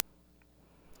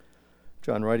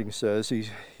John writing says,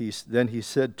 then he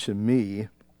said to me,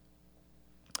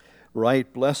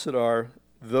 "Write, blessed are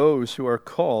those who are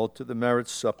called to the marriage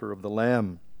supper of the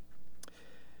Lamb."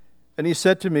 And he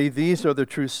said to me, "These are the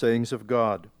true sayings of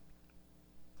God."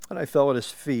 And I fell at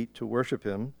his feet to worship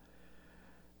him.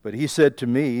 But he said to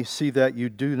me, "See that you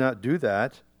do not do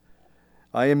that.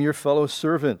 I am your fellow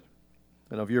servant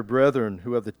and of your brethren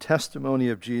who have the testimony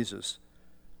of Jesus.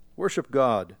 Worship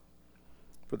God,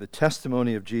 for the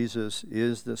testimony of Jesus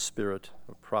is the spirit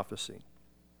of prophecy."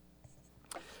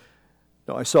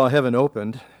 Now I saw heaven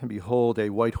opened, and behold, a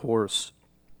white horse.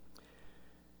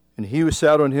 And he who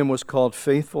sat on him was called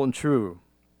Faithful and True,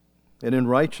 and in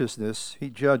righteousness he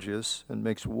judges and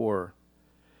makes war.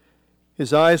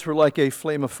 His eyes were like a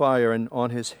flame of fire, and on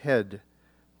his head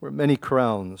were many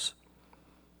crowns.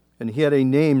 And he had a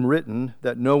name written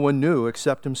that no one knew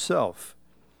except himself.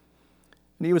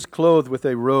 And he was clothed with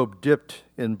a robe dipped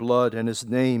in blood, and his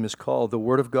name is called the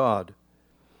Word of God.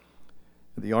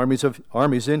 And the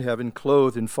armies in heaven,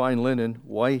 clothed in fine linen,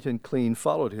 white and clean,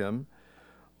 followed him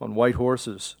on white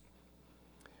horses.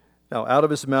 Now out of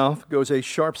his mouth goes a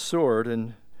sharp sword,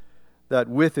 and that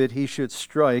with it he should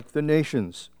strike the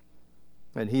nations.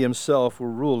 And he himself will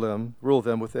rule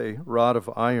them with a rod of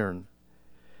iron.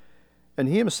 And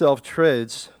he himself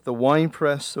treads the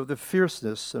winepress of the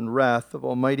fierceness and wrath of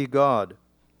Almighty God.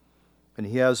 And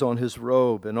he has on his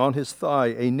robe and on his thigh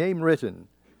a name written,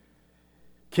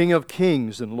 King of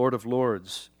Kings and Lord of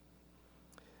Lords.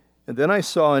 And then I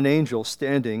saw an angel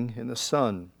standing in the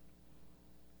sun.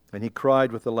 And he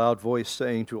cried with a loud voice,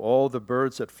 saying to all the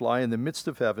birds that fly in the midst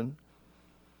of heaven,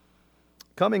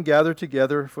 "Come and gather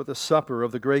together for the supper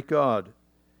of the great God,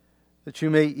 that you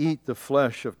may eat the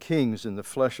flesh of kings and the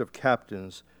flesh of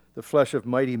captains, the flesh of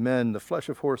mighty men, the flesh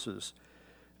of horses,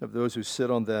 of those who sit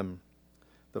on them,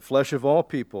 the flesh of all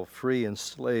people, free and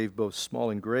slave, both small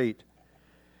and great."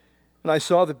 And I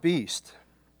saw the beast,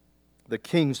 the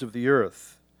kings of the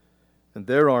earth, and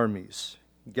their armies,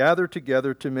 gathered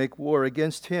together to make war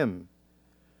against him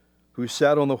who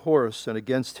sat on the horse and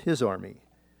against his army.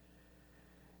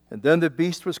 And then the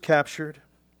beast was captured,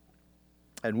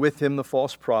 and with him the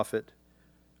false prophet,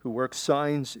 who worked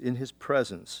signs in his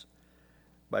presence,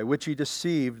 by which he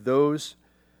deceived those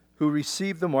who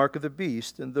received the mark of the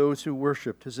beast and those who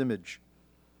worshipped his image.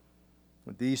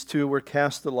 And these two were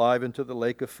cast alive into the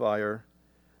lake of fire,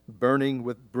 burning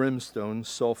with brimstone,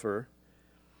 sulfur.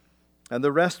 And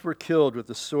the rest were killed with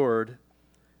the sword,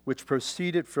 which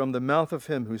proceeded from the mouth of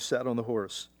him who sat on the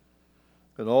horse.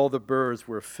 And all the birds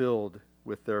were filled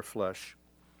with their flesh.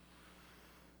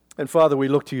 And Father, we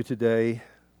look to you today,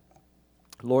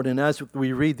 Lord, and as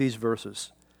we read these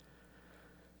verses,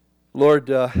 Lord,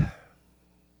 Lord,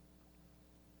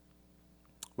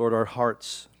 our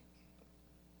hearts,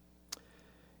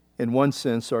 in one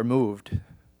sense, are moved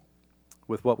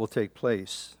with what will take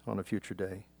place on a future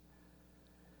day.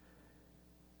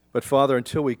 But Father,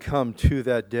 until we come to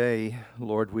that day,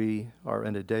 Lord, we are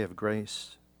in a day of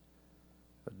grace,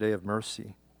 a day of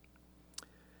mercy.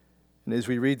 And as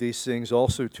we read these things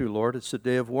also too, Lord, it's a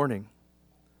day of warning.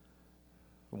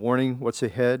 Warning what's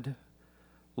ahead,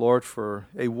 Lord, for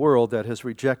a world that has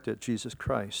rejected Jesus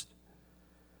Christ.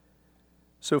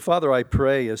 So, Father, I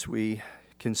pray as we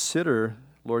consider,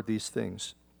 Lord, these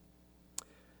things,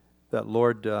 that,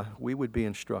 Lord, we would be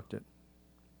instructed.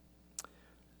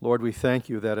 Lord, we thank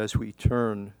you that as we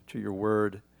turn to your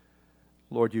word,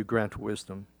 Lord, you grant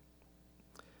wisdom.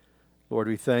 Lord,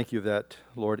 we thank you that,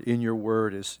 Lord, in your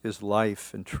word is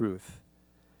life and truth.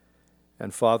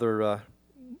 And Father,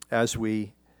 as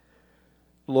we,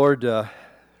 Lord,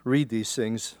 read these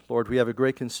things, Lord, we have a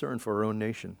great concern for our own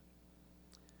nation.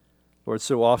 Lord,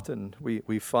 so often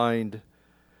we find,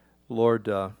 Lord,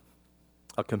 a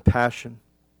compassion,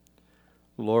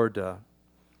 Lord,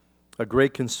 a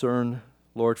great concern,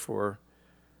 Lord, for,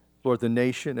 Lord, the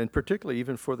nation, and particularly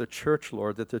even for the church,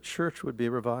 Lord, that the church would be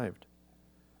revived.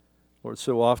 Lord,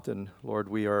 so often, Lord,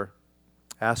 we are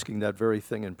asking that very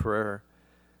thing in prayer,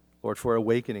 Lord, for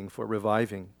awakening, for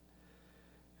reviving.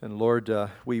 And Lord,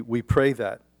 we pray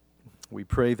that. We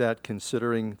pray that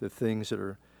considering the things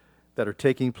that are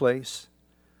taking place.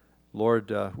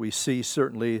 Lord, we see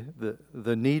certainly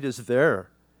the need is there.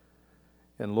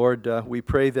 And Lord, we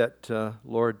pray that,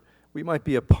 Lord, we might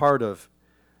be a part of,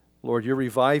 Lord, you're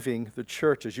reviving the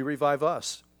church as you revive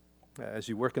us, as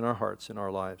you work in our hearts, in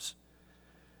our lives.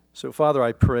 So, Father,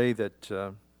 I pray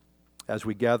that as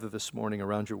we gather this morning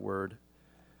around your word,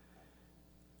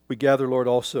 we gather, Lord,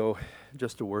 also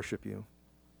just to worship you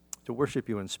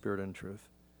in spirit and truth.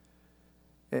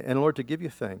 And Lord, to give you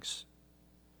thanks,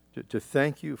 to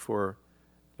thank you for,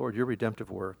 Lord, your redemptive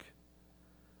work.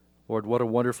 Lord, what a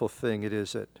wonderful thing it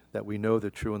is that we know the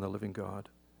true and the living God,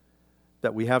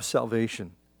 that we have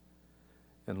salvation.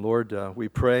 And Lord, we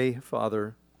pray,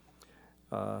 Father,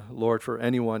 Lord, for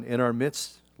anyone in our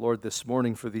midst, Lord, this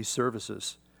morning for these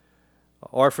services,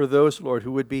 or for those, Lord,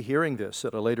 who would be hearing this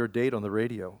at a later date on the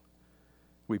radio.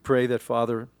 We pray that,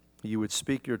 Father, you would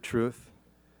speak your truth,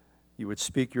 you would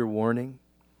speak your warning,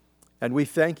 and we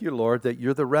thank you, Lord, that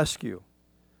you're the rescue.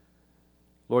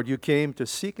 Lord, you came to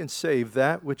seek and save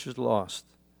that which is lost.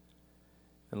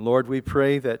 And Lord, we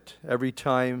pray that every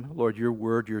time, Lord, your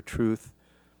word, your truth,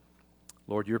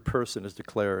 Lord, your person is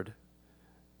declared,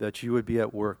 that you would be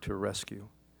at work to rescue,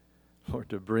 Lord,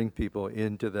 to bring people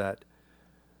into that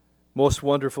most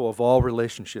wonderful of all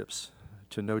relationships,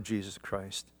 to know Jesus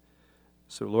Christ.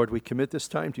 So, Lord, we commit this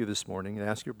time to you this morning and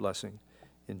ask your blessing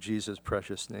in Jesus'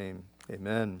 precious name.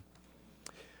 Amen.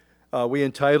 We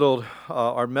entitled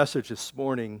our message this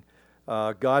morning,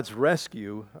 God's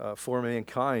Rescue for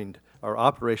Mankind, or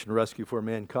Operation Rescue for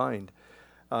Mankind.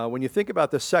 When you think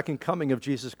about the second coming of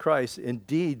Jesus Christ,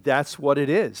 indeed, that's what it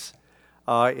is.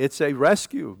 It's a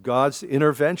rescue, God's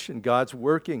intervention, God's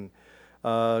working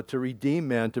to redeem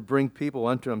man, to bring people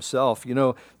unto himself. You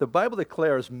know, the Bible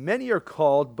declares, many are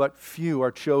called, but few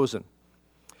are chosen.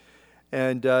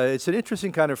 And it's an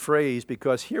interesting kind of phrase,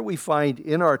 because here we find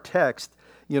in our text,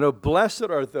 blessed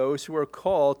are those who are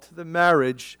called to the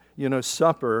marriage,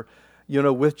 supper,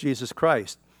 with Jesus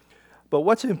Christ. But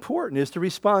what's important is to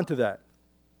respond to that,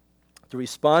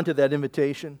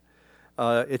 invitation.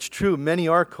 It's true, many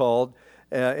are called,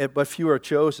 but few are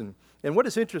chosen. And what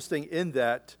is interesting in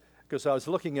that, because I was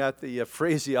looking at the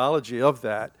phraseology of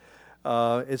that,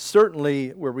 it's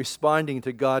certainly we're responding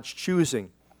to God's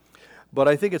choosing. But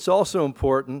I think it's also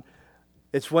important,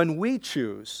 it's when we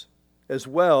choose as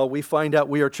well, we find out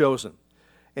we are chosen.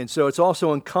 And so it's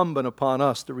also incumbent upon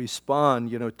us to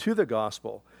respond, to the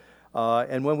gospel.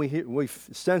 And when we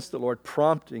sense the Lord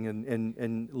prompting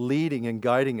and leading and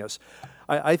guiding us,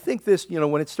 I think this,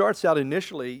 when it starts out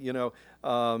initially,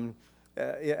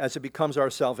 as it becomes our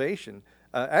salvation,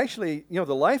 actually,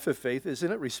 the life of faith, isn't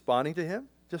it responding to Him?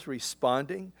 Just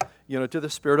responding, to the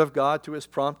Spirit of God, to His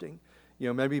prompting.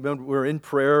 Maybe when we're in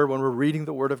prayer, when we're reading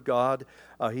the Word of God,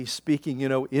 He's speaking,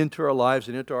 into our lives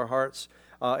and into our hearts.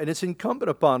 And it's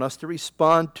incumbent upon us to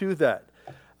respond to that.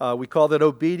 We call that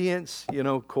obedience,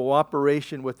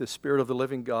 cooperation with the Spirit of the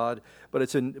living God. But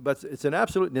it's an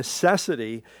absolute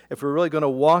necessity if we're really going to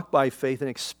walk by faith and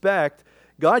expect.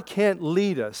 God can't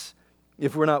lead us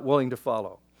if we're not willing to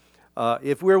follow.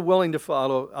 If we're willing to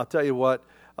follow, I'll tell you what,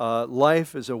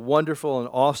 life is a wonderful and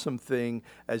awesome thing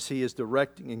as He is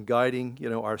directing and guiding,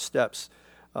 our steps.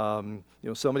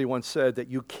 Somebody once said that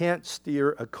you can't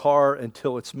steer a car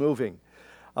until it's moving.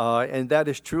 And that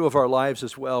is true of our lives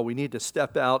as well. We need to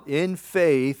step out in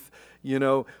faith,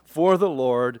 for the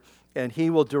Lord, and He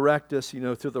will direct us,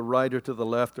 to the right or to the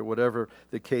left or whatever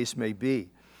the case may be.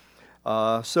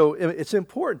 So it's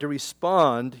important to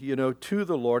respond, to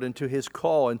the Lord and to His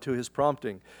call and to His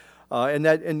prompting. And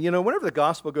whenever the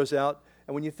gospel goes out,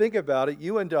 and when you think about it,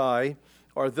 you and I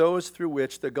are those through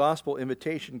which the gospel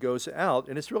invitation goes out.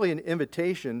 And it's really an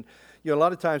invitation. A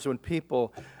lot of times when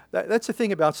people, that's the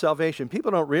thing about salvation.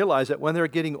 People don't realize that when they're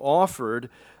getting offered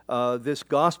this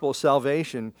gospel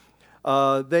salvation,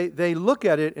 they look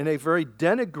at it in a very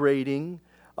denigrating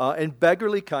and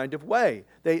beggarly kind of way.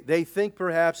 They think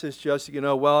perhaps it's just,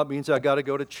 it means I got to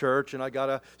go to church and I got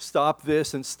to stop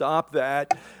this and stop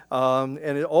that.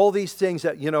 And all these things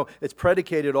that, it's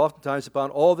predicated oftentimes upon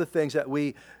all the things that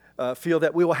we feel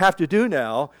that we will have to do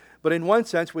now. But in one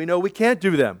sense, we know we can't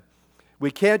do them. We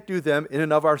can't do them in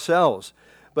and of ourselves.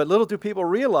 But little do people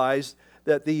realize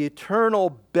that the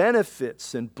eternal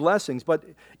benefits and blessings, but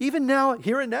even now,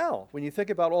 here and now, when you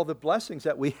think about all the blessings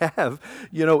that we have,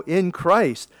 in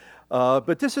Christ,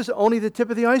 but this is only the tip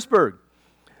of the iceberg.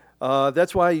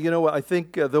 That's why, I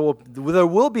think there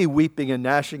will be weeping and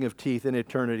gnashing of teeth in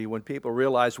eternity when people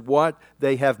realize what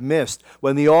they have missed,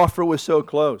 when the offer was so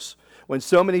close, when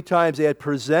so many times they had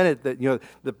presented that,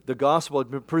 the gospel had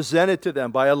been presented to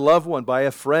them by a loved one, by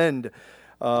a friend,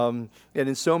 and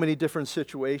in so many different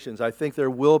situations. I think there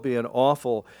will be an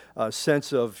awful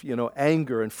sense of,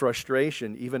 anger and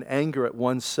frustration, even anger at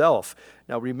oneself.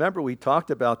 Now, remember, we talked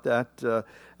about that,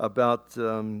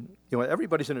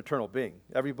 everybody's an eternal being.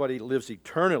 Everybody lives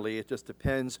eternally. It just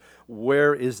depends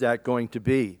where is that going to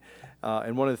be.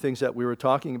 And one of the things that we were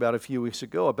talking about a few weeks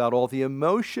ago about all the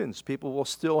emotions, people will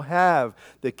still have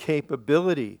the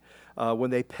capability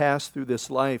when they pass through this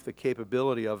life, the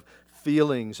capability of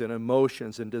feelings and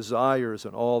emotions and desires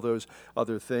and all those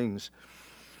other things.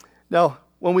 Now,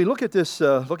 when we look at this,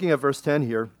 looking at verse 10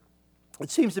 here, It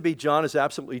seems to be John is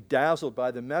absolutely dazzled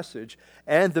by the message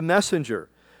and the messenger.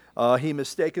 He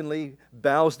mistakenly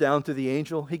bows down to the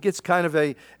angel. He gets kind of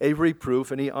a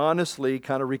reproof, and he honestly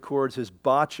kind of records his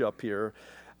botch up here,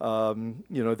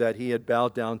 that he had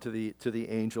bowed down to the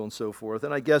angel and so forth.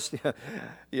 And I guess,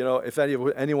 if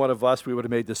any one of us, we would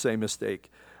have made the same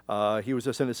mistake. He was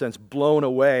just, in a sense, blown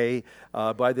away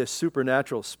by this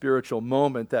supernatural spiritual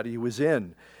moment that he was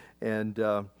in. And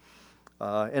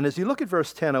as you look at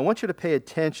verse 10, I want you to pay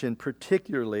attention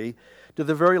particularly to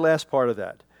the very last part of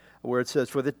that, where it says,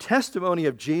 "For the testimony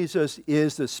of Jesus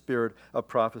is the spirit of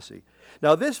prophecy."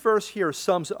 Now, this verse here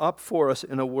sums up for us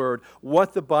in a word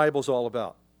what the Bible's all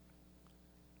about.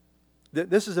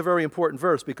 This is a very important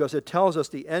verse because it tells us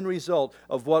the end result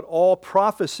of what all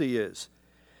prophecy is.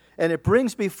 And it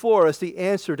brings before us the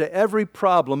answer to every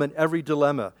problem and every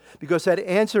dilemma, because that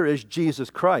answer is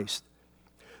Jesus Christ.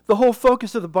 The whole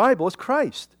focus of the Bible is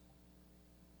Christ,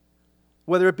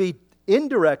 whether it be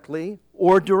indirectly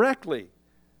or directly.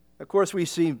 Of course, we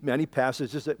see many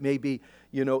passages that may be,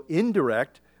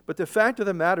 indirect, but the fact of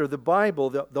the matter, the Bible,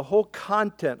 the whole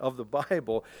content of the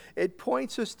Bible, it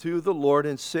points us to the Lord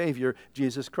and Savior,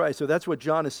 Jesus Christ. So that's what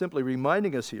John is simply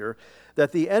reminding us here,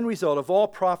 that the end result of all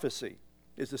prophecy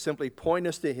is to simply point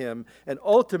us to Him and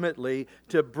ultimately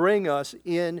to bring us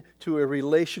into a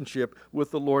relationship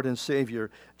with the Lord and Savior,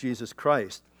 Jesus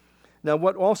Christ. Now,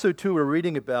 what also, too, we're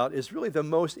reading about is really the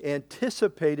most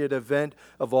anticipated event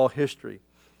of all history.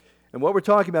 And what we're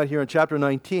talking about here in chapter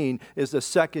 19 is the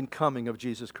second coming of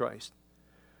Jesus Christ.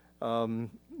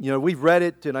 We've read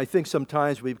it, and I think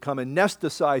sometimes we become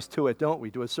anesthetized to it, don't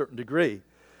we, to a certain degree.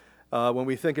 When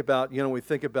we think about,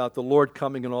 the Lord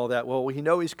coming and all that, well, we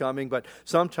know He's coming, but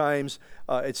sometimes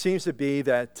it seems to be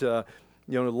that,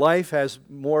 life has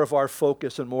more of our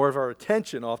focus and more of our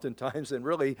attention oftentimes than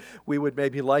really we would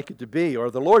maybe like it to be,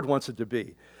 or the Lord wants it to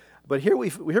be. But here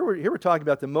we're talking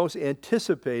about the most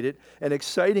anticipated and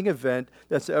exciting event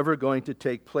that's ever going to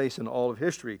take place in all of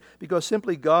history, because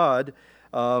simply God,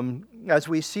 as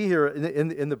we see here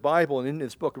in the Bible and in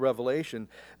this book of Revelation,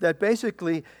 that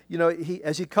basically,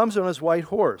 as He comes on His white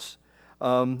horse,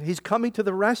 He's coming to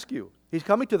the rescue. He's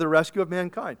coming to the rescue of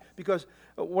mankind. Because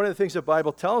one of the things the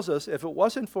Bible tells us, if it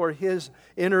wasn't for His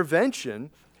intervention,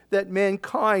 that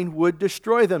mankind would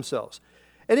destroy themselves.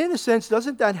 And in a sense,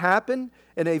 doesn't that happen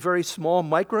in a very small,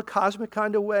 microcosmic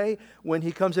kind of way when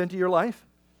He comes into your life?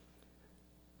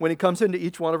 When He comes into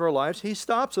each one of our lives, He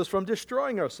stops us from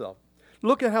destroying ourselves.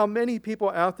 Look at how many people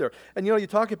out there. And, you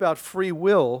talk about free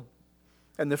will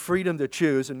and the freedom to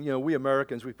choose. And, we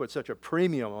Americans, we put such a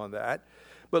premium on that.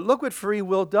 But look what free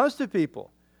will does to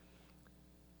people.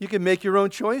 You can make your own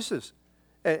choices.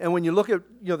 And when you look at,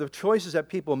 the choices that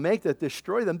people make that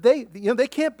destroy them, they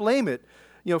can't blame it.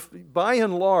 By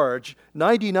and large,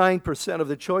 99% of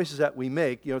the choices that we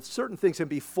make, certain things can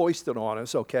be foisted on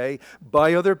us, okay,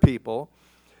 by other people.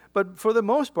 But for the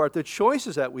most part, the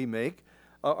choices that we make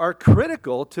are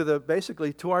critical to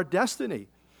basically to our destiny.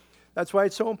 That's why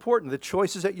it's so important, the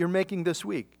choices that you're making this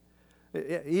week,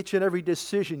 each and every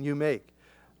decision you make.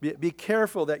 Be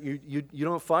careful that you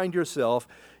don't find yourself,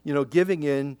 giving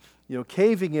in,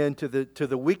 caving in to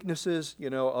the weaknesses,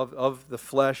 of the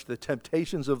flesh, the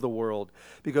temptations of the world,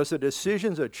 because the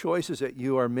decisions or choices that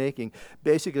you are making,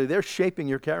 basically, they're shaping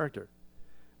your character.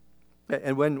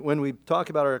 And when we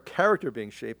talk about our character being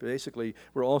shaped, basically,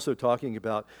 we're also talking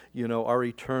about, our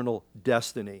eternal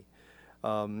destiny.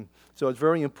 So it's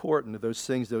very important, those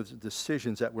things, those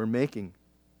decisions that we're making.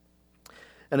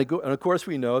 And of course,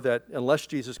 we know that unless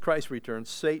Jesus Christ returns,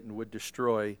 Satan would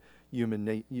destroy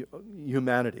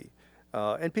humanity.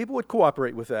 And people would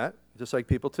cooperate with that, just like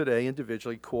people today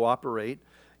individually cooperate,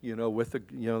 with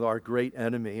our great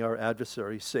enemy, our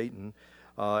adversary, Satan,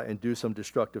 and do some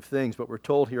destructive things. But we're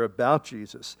told here about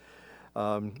Jesus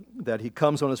that He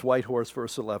comes on His white horse,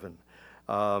 verse 11.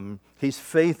 He's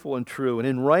faithful and true, and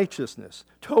in righteousness,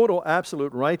 total,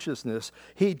 absolute righteousness,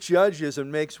 He judges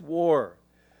and makes war.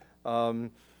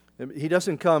 He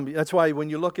doesn't come. That's why when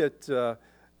you look at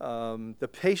the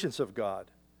patience of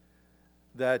God,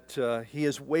 that He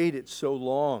has waited so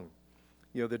long.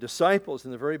 The disciples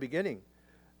in the very beginning,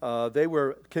 they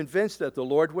were convinced that the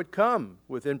Lord would come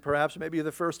within perhaps maybe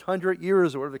the first 100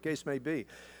 years, or whatever the case may be.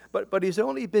 But He's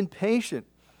only been patient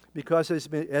because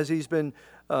as He's been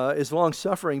His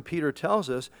long-suffering, Peter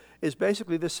tells us, is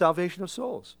basically the salvation of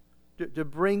souls, to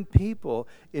bring people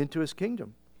into His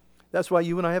kingdom. That's why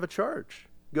you and I have a charge.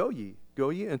 Go ye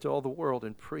into all the world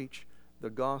and preach the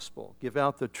gospel. Give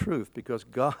out the truth, because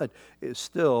God is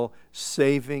still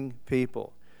saving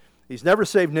people. He's never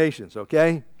saved nations,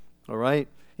 okay? All right?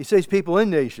 He saves people in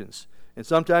nations. And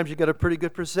sometimes you get a pretty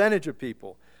good percentage of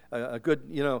people a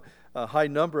good, a high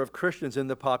number of Christians in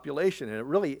the population, and it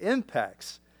really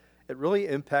impacts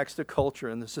the culture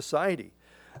and the society.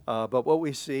 But what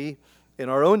we see in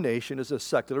our own nation is a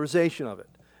secularization of it.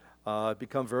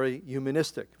 Become very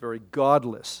humanistic, very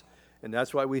godless, and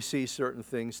that's why we see certain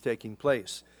things taking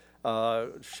place.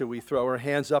 Should we throw our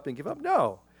hands up and give up?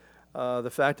 No.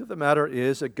 The fact of the matter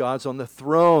is that God's on the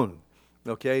throne.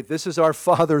 Okay, this is our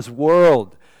Father's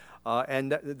world.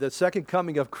 And the second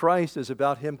coming of Christ is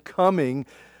about Him coming,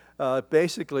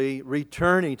 basically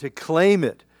returning to claim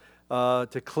it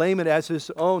as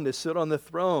His own, to sit on the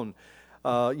throne,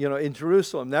 in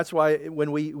Jerusalem. That's why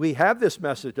when we have this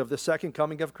message of the second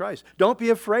coming of Christ, don't be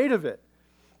afraid of it.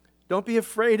 Don't be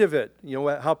afraid of it.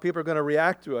 How people are going to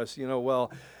react to us.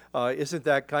 Isn't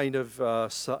that kind of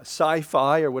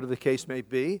sci-fi or whatever the case may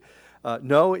be?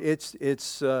 No, it's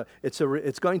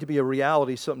going to be a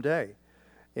reality someday.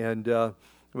 And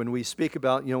when we speak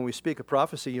about, when we speak of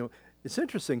prophecy, it's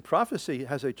interesting. Prophecy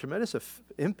has a tremendous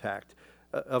impact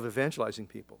of evangelizing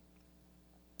people.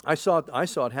 I saw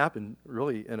it happen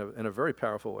really in a very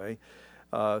powerful way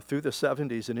through the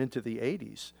 70s and into the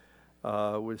 80s.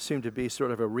 Would seem to be sort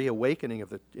of a reawakening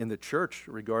in the church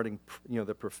regarding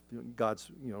God's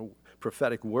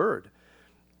prophetic word,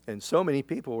 and so many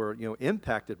people were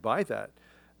impacted by that,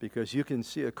 because you can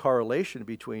see a correlation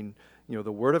between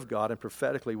the Word of God and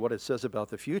prophetically what it says about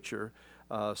the future.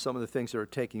 Some of the things that are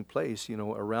taking place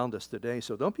around us today.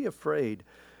 So don't be afraid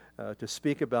to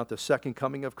speak about the second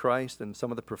coming of Christ and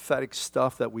some of the prophetic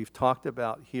stuff that we've talked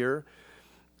about here.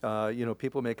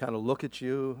 People may kind of look at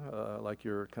you like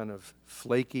you're kind of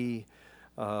flaky,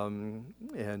 he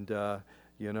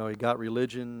got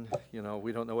religion.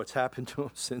 We don't know what's happened to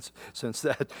him since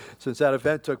that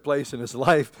event took place in his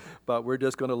life. But we're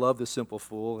just going to love the simple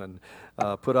fool and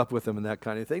put up with him and that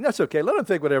kind of thing. That's okay. Let them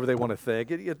think whatever they want to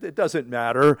think. It doesn't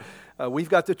matter. We've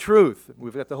got the truth.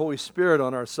 We've got the Holy Spirit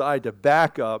on our side to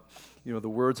back up, the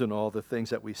words and all the things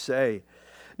that we say.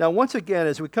 Now, once again,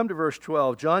 as we come to verse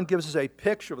 12, John gives us a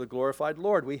picture of the glorified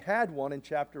Lord. We had one in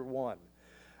chapter 1.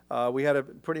 We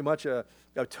had pretty much a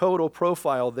total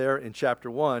profile there in chapter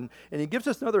 1. And he gives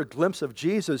us another glimpse of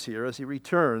Jesus here as he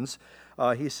returns.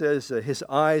 He says, his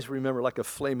eyes, remember, like a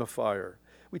flame of fire.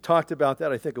 We talked about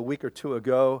that, I think, a week or two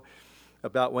ago,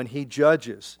 about when he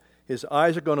judges. His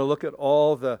eyes are going to look at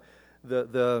all when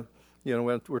we're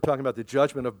talking about the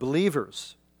judgment of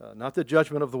believers. Not the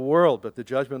judgment of the world, but the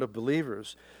judgment of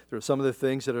believers. There are some of the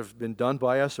things that have been done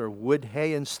by us are wood,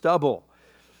 hay, and stubble.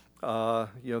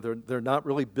 They're not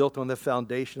really built on the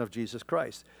foundation of Jesus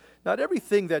Christ. Not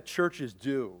everything that churches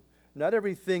do, not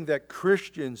everything that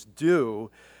Christians do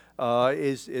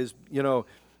is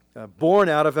born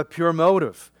out of a pure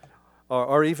motive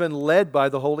or even led by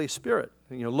the Holy Spirit.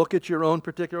 Look at your own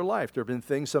particular life. There have been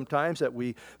things sometimes that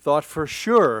we thought for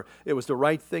sure it was the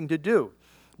right thing to do.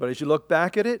 But as you look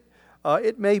back at it,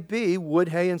 it may be wood,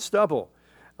 hay, and stubble.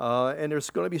 And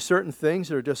there's going to be certain things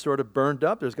that are just sort of burned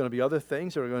up. There's going to be other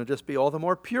things that are going to just be all the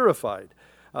more purified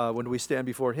when we stand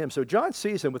before Him. So John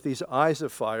sees Him with these eyes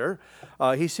of fire.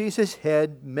 He sees His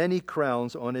head, many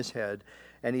crowns on His head.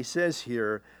 And he says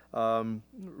here,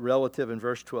 relative in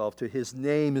verse 12, to His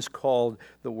name is called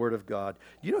the Word of God.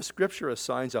 You know, Scripture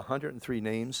assigns 103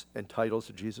 names and titles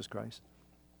to Jesus Christ.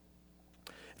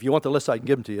 If you want the list, I can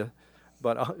give them to you.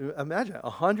 But imagine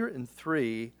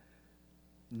 103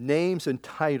 names and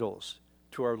titles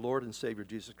to our Lord and Savior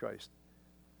Jesus Christ.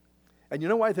 And you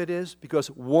know why that is?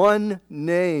 Because one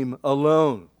name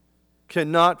alone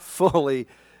cannot fully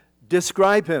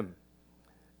describe Him.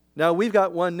 Now, we've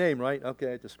got one name, right?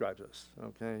 Okay, it describes us.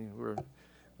 Okay,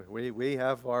 we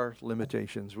have our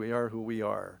limitations. We are who we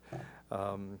are.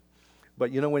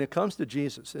 But, when it comes to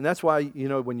Jesus, and that's why,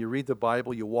 when you read the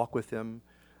Bible, you walk with Him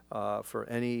for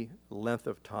any length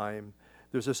of time.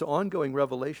 There's this ongoing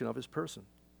revelation of His person.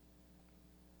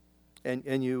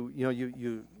 And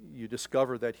you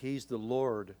discover that He's the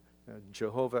Lord,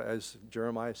 Jehovah, as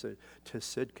Jeremiah said,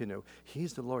 Tisidkenu.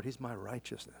 He's the Lord. He's my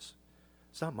righteousness.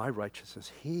 It's not my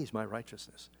righteousness. He's my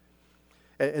righteousness.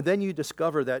 And then you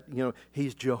discover that,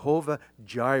 He's Jehovah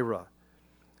Jireh.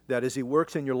 That as He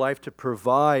works in your life to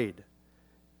provide,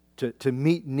 to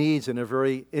meet needs in a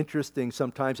very interesting,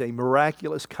 sometimes a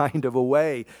miraculous kind of a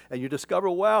way. And you discover,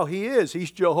 wow,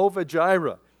 He's Jehovah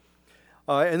Jireh.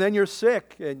 And then you're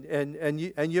sick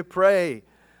and you pray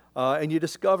and you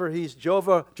discover He's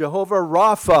Jehovah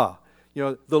Rapha,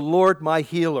 the Lord my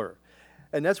healer.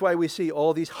 And that's why we see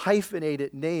all these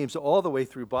hyphenated names all the way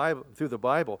through the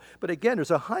Bible. But again, there's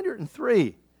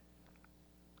 103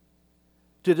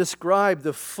 to describe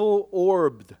the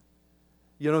full-orbed,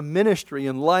 ministry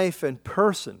and life and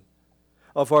person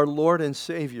of our Lord and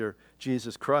Savior,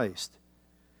 Jesus Christ.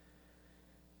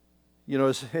 You know,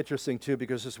 it's interesting too,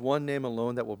 because there's one name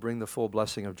alone that will bring the full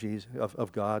blessing of Jesus,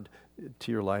 of God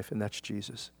to your life, and that's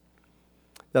Jesus.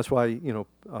 That's why,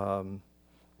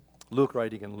 Luke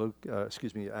writing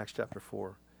in Acts chapter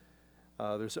 4,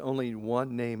 there's only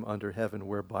one name under heaven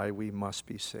whereby we must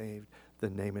be saved, the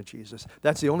name of Jesus.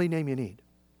 That's the only name you need.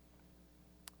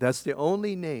 That's the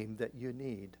only name that you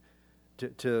need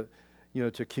to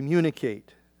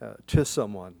communicate to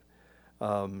someone.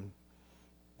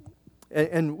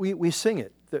 And we sing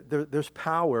it. There's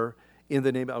power in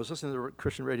the name. I was listening to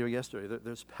Christian radio yesterday.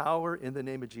 There's power in the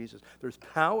name of Jesus. There's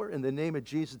power in the name of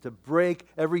Jesus to break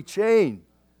every chain.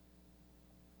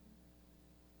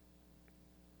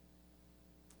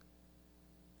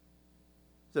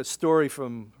 That story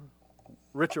from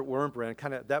Richard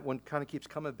Wurmbrand, that one kind of keeps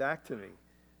coming back to me.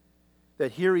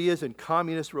 That here he is in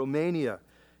communist Romania,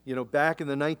 back in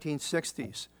the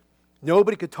 1960s.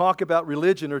 Nobody could talk about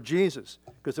religion or Jesus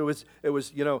because it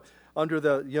was under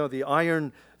the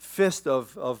iron fist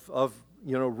of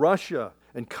Russia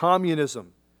and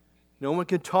communism. No one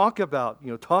could talk about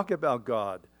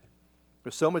God.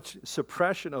 There's so much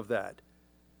suppression of that.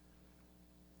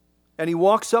 And he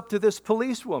walks up to this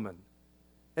policewoman,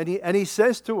 and he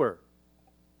says to her,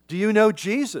 "Do you know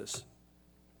Jesus?"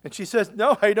 And she says,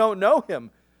 "No, I don't know him,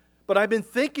 but I've been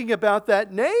thinking about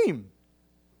that name.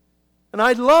 And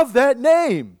I love that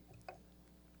name."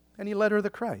 And he led her to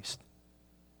Christ.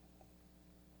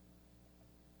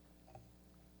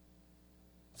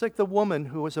 It's like the woman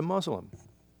who was a Muslim.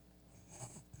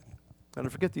 And I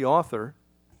forget the author.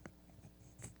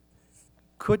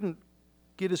 Couldn't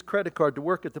get his credit card to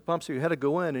work at the pump, so he had to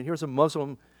go in. And here's a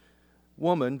Muslim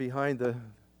woman behind the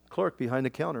clerk behind the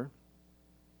counter.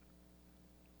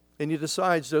 And he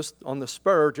decides just on the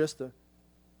spur just to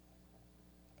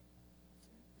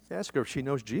ask her if she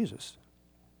knows Jesus.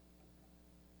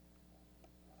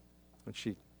 And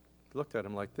she looked at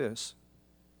him like this.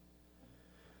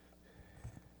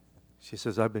 She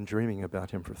says, "I've been dreaming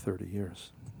about him for 30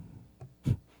 years.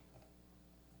 And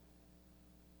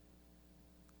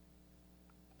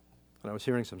I was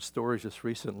hearing some stories just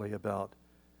recently about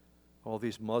all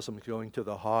these Muslims going to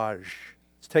the Hajj.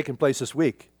 It's taking place this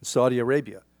week in Saudi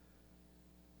Arabia.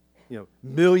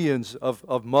 Millions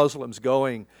of Muslims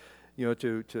going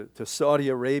to Saudi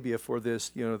Arabia for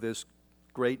this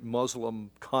great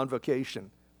Muslim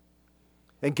convocation.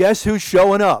 And guess who's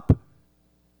showing up?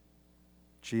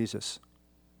 Jesus.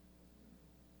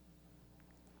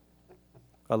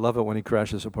 I love it when he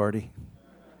crashes a party.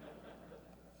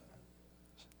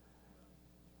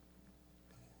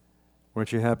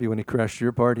 Weren't you happy when he crashed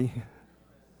your party?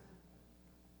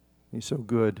 He's so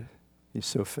good. He's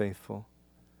so faithful.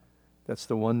 That's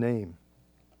the one name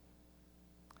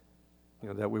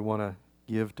that we want to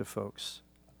give to folks.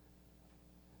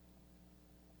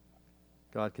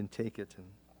 God can take it and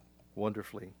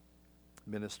wonderfully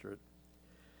minister it.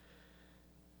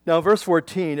 Now, verse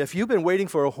 14, if you've been waiting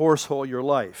for a horse all your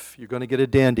life, you're going to get a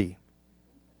dandy.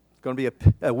 It's going to be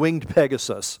a winged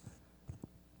Pegasus.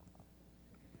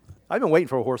 I've been waiting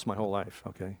for a horse my whole life,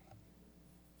 okay?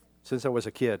 Since I was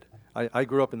a kid. I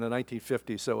grew up in the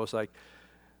 1950s, so it was like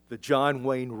the John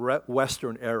Wayne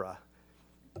Western era.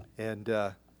 And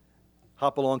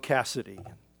Hopalong Cassidy,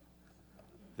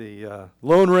 the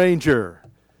Lone Ranger.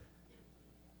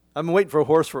 I've been waiting for a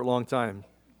horse for a long time,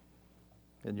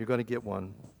 and you're going to get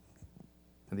one.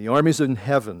 And the armies in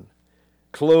heaven,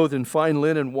 clothed in fine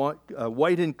linen,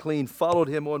 white and clean, followed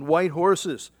him on white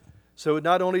horses. So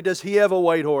not only does he have a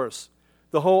white horse,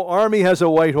 the whole army has a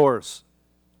white horse.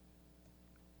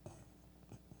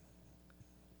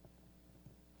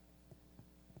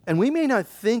 And we may not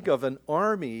think of an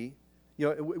army,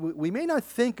 we may not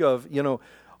think of,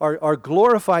 our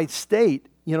glorified state,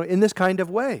 in this kind of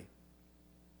way.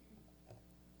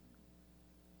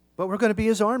 But we're going to be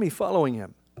his army following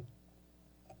him.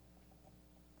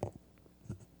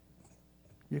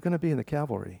 You're going to be in the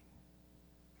cavalry.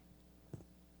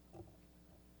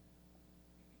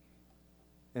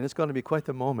 And it's going to be quite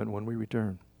the moment when we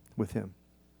return with him.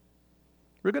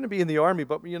 We're going to be in the army,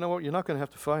 but you know what? You're not going to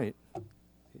have to fight.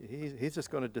 He's just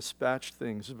going to dispatch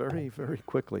things very, very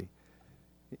quickly.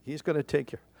 He's going to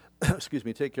take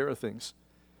care of things.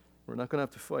 We're not going to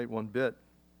have to fight one bit.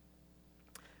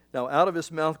 Now, out of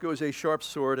his mouth goes a sharp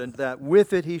sword, and that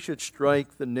with it he should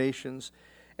strike the nations,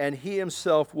 and he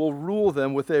himself will rule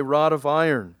them with a rod of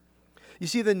iron. You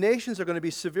see, the nations are going to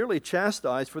be severely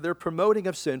chastised for their promoting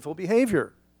of sinful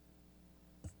behavior.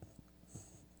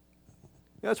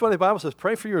 That's why the Bible says,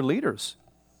 pray for your leaders.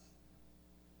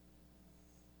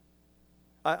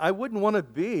 I wouldn't want to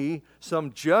be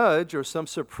some judge or some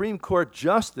Supreme Court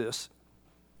justice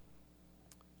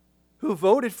who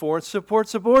voted for and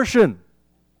supports abortion,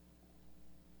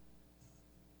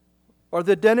 or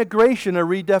the denigration or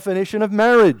redefinition of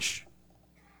marriage.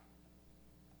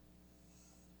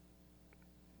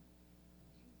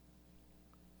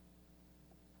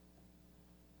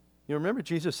 You remember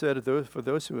Jesus said, for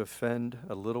those who offend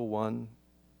a little one,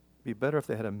 it'd be better if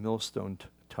they had a millstone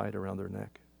tied around their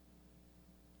neck.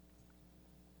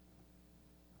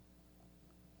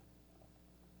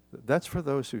 That's for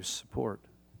those who support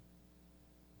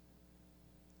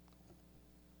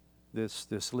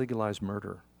this legalized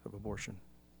murder of abortion.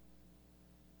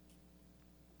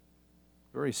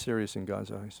 Very serious in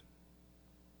God's eyes.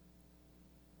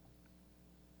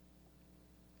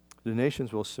 The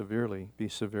nations will be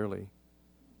severely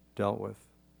dealt with,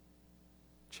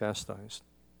 chastised.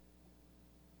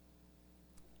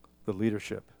 The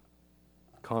leadership,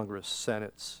 Congress,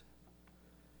 Senates.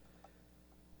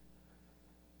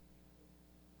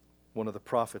 One of the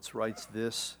prophets writes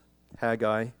this,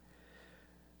 Haggai,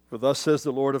 "For thus says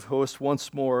the Lord of hosts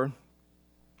once more,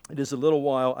 it is a little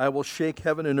while, I will shake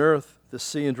heaven and earth, the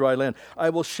sea and dry land.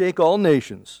 I will shake all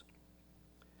nations,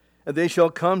 and they shall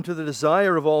come to the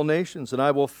desire of all nations, and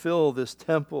I will fill this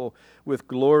temple with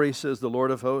glory, says the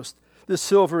Lord of hosts. The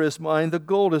silver is mine, the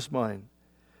gold is mine,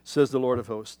 says the Lord of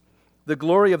hosts. The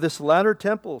glory of this latter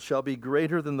temple shall be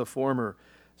greater than the former,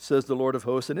 says the Lord of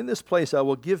hosts. And in this place I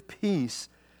will give peace,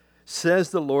 says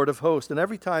the Lord of hosts." And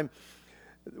every time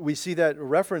we see that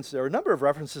reference, there are a number of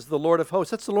references to the Lord of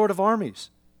hosts. That's the Lord of armies.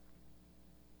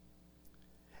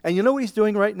 And you know what he's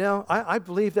doing right now? I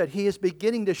believe that he is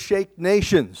beginning to shake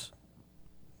nations.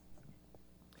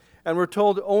 And we're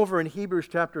told over in Hebrews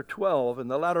chapter 12, in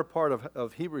the latter part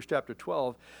of Hebrews chapter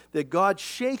 12, that God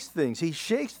shakes things. He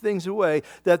shakes things away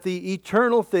that the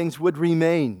eternal things would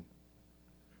remain.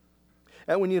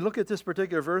 And when you look at this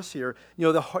particular verse here, you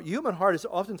know, the human heart is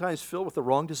oftentimes filled with the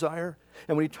wrong desire.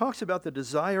 And when he talks about the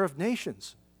desire of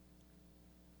nations,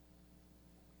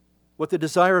 what the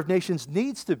desire of nations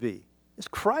needs to be is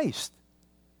Christ.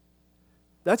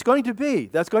 That's going to be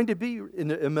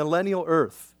in a millennial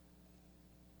earth.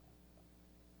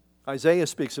 Isaiah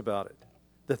speaks about it,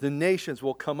 that the nations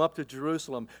will come up to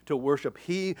Jerusalem to worship.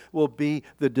 He will be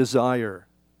the desire.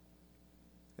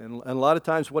 And a lot of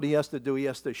times what he has to do, he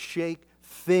has to shake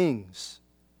things.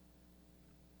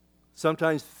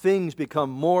 Sometimes things become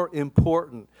more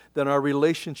important than our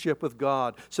relationship with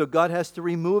God. So God has to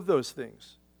remove those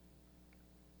things.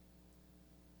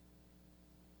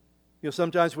 You know,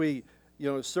 sometimes we,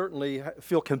 certainly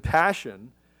feel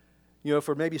compassion,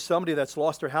 for maybe somebody that's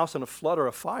lost their house in a flood or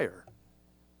a fire.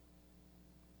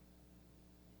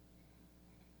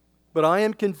 But I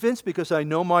am convinced, because I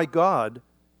know my God,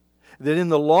 that in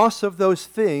the loss of those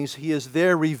things, he is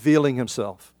there revealing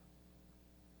himself.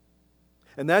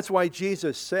 And that's why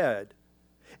Jesus said,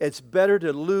 it's better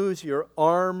to lose your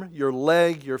arm, your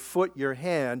leg, your foot, your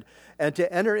hand, and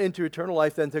to enter into eternal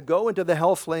life than to go into the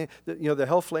hell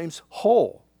flames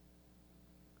whole.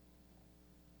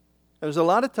 And there's a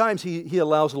lot of times he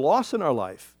allows loss in our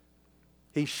life.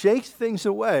 He shakes things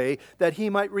away that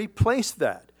he might replace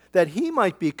that he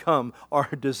might become our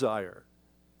desire.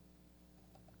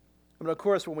 I mean, of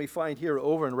course, when we find here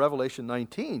over in Revelation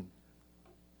 19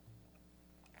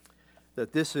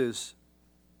 that this is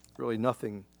really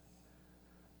nothing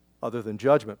other than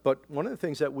judgment. But one of the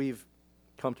things that we've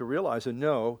come to realize and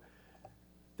know,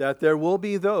 that there will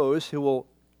be those who will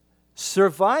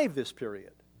survive this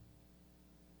period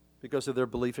because of their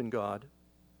belief in God.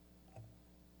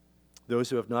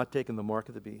 Those who have not taken the mark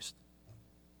of the beast.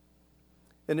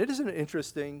 And it isn't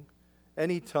interesting,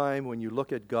 any time when you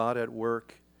look at God at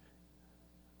work,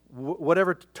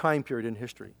 whatever time period in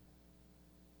history,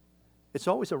 it's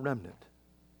always a remnant.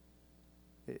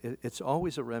 It's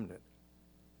always a remnant.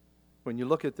 When you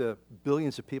look at the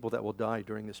billions of people that will die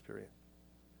during this period,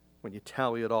 when you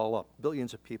tally it all up,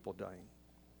 billions of people dying,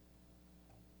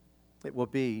 it will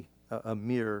be a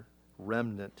mere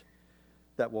remnant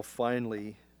that will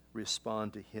finally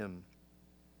respond to him.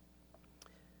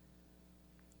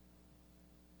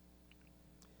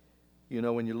 You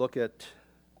know, when you look at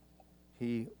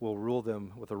he will rule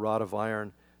them with a rod of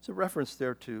iron, it's a reference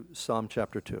there to Psalm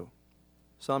chapter 2.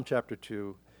 Psalm chapter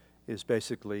 2 is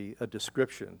basically a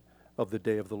description of the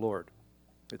day of the Lord.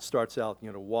 It starts out,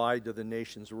 why do the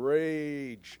nations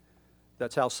rage?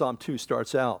 That's how Psalm 2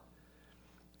 starts out.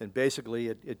 And basically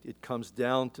it comes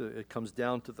down to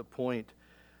the point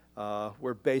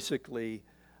where basically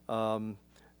the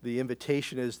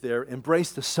invitation is there,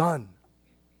 embrace the Son.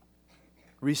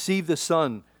 Receive the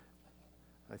Son.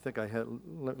 I think I had,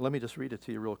 let me just read it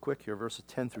to you real quick here, verses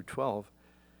 10 through 12.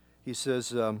 He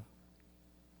says, well,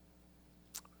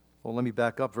 let me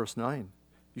back up, verse 9.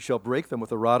 You shall break them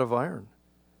with a rod of iron,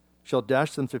 shall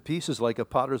dash them to pieces like a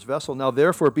potter's vessel. Now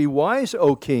therefore be wise,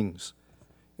 O kings.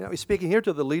 You know, he's speaking here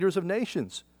to the leaders of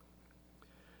nations.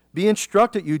 Be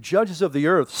instructed, you judges of the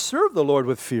earth. Serve the Lord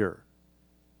with fear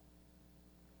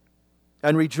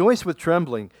and rejoice with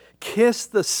trembling. Kiss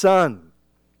the Son.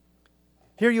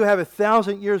 Here you have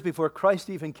 1,000 years before Christ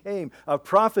even came, a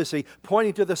prophecy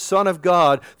pointing to the Son of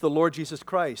God, the Lord Jesus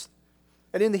Christ.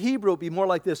 And in the Hebrew, it would be more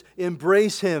like this: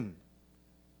 embrace Him.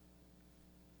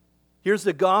 Here's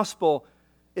the gospel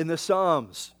in the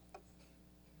Psalms.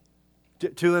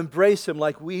 To embrace Him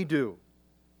like we do.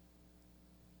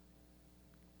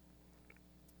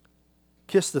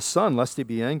 Kiss the Son, lest He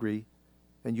be angry,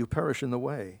 and you perish in the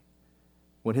way,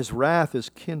 when His wrath is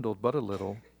kindled but a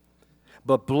little.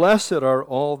 But blessed are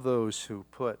all those who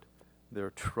put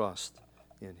their trust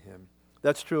in Him.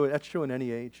 That's true. That's true in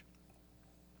any age.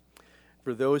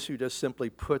 For those who just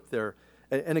simply put their...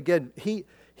 And again,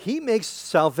 He makes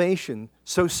salvation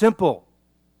so simple,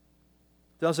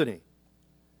 doesn't He?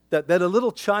 That a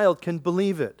little child can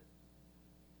believe it.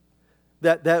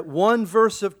 That one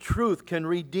verse of truth can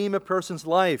redeem a person's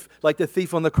life, like the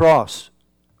thief on the cross.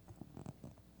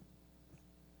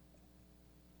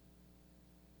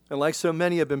 And like so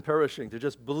many have been perishing, to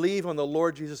just believe on the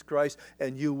Lord Jesus Christ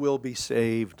and you will be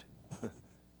saved.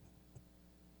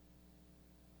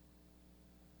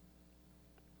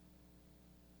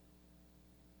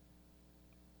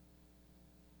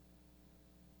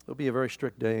 It'll be a very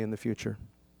strict day in the future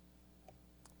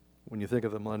when you think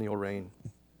of the millennial reign.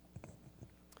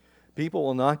 People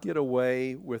will not get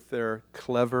away with their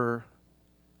clever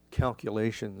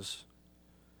calculations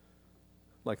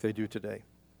like they do today.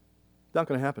 Not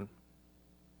going to happen.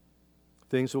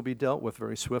 Things will be dealt with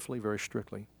very swiftly, very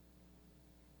strictly.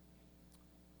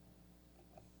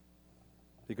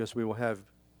 Because we will have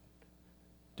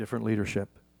different leadership.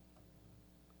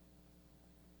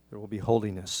 There will be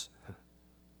holiness. There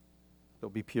will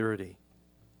be purity.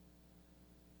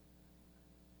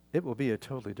 It will be a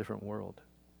totally different world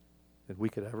than we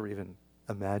could ever even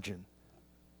imagine.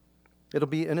 It'll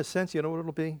be, in a sense, you know what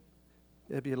it'll be?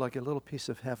 It'll be like a little piece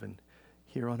of heaven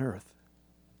here on earth.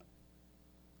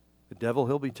 The devil,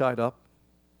 he'll be tied up.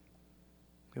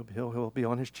 He'll be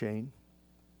on his chain.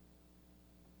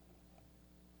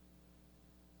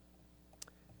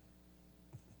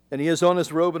 And he has on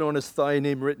his robe and on his thigh a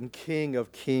name written, King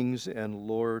of Kings and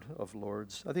Lord of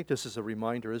Lords. I think this is a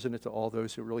reminder, isn't it, to all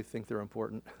those who really think they're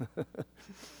important?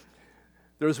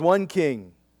 There's one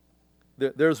King.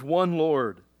 There's one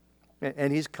Lord.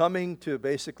 And He's coming to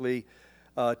basically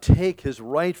take His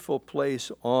rightful place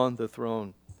on the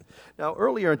throne. Now,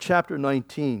 earlier in chapter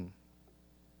 19,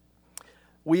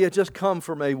 we had just come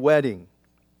from a wedding,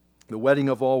 the wedding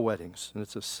of all weddings. And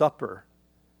it's a supper.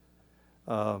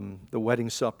 The wedding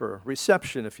supper,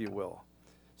 reception, if you will.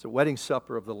 It's a wedding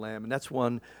supper of the Lamb, and that's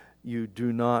one you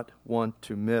do not want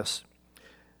to miss.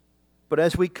 But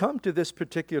as we come to this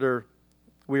particular,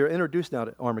 we are introduced now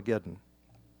to Armageddon.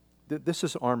 This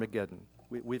is Armageddon.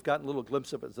 We've gotten a little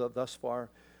glimpse of it thus far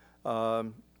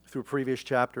through previous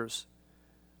chapters.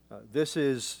 This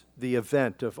is the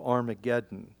event of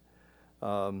Armageddon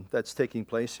that's taking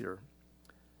place here.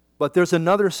 But there's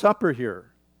another supper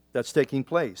here that's taking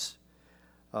place.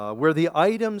 Where the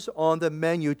items on the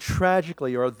menu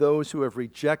tragically are those who have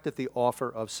rejected the offer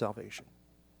of salvation.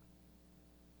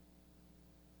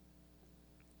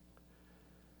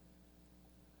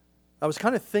 I was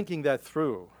kind of thinking that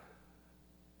through.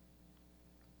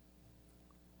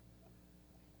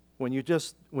 When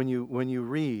you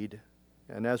read,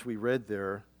 and as we read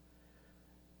there,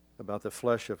 about the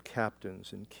flesh of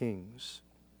captains and kings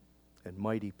and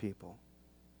mighty people.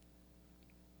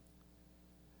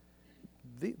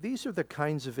 These are the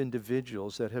kinds of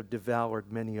individuals that have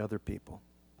devoured many other people,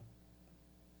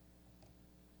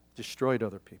 destroyed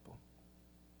other people,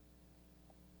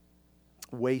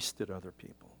 wasted other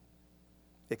people,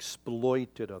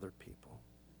 exploited other people,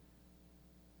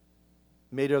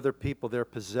 made other people their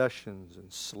possessions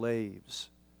and slaves.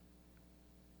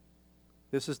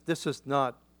 This is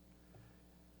not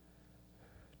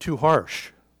too harsh.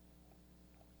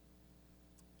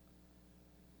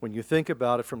 When you think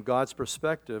about it from God's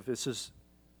perspective, this is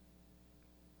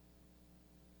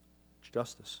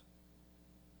justice.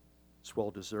 It's well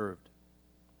deserved.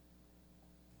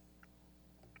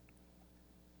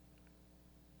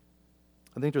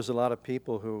 I think there's a lot of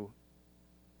people who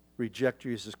reject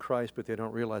Jesus Christ, but they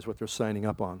don't realize what they're signing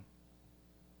up on.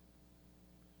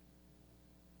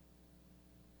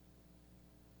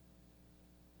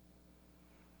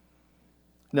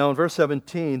 Now in verse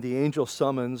 17, the angel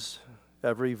summons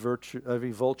every vulture,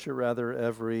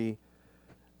 every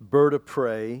bird of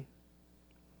prey.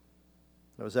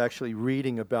 I was actually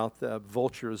reading about the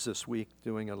vultures this week,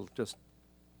 just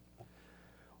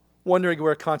wondering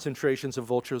where concentrations of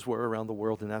vultures were around the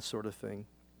world and that sort of thing.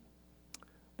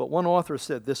 But one author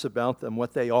said this about them,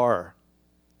 what they are.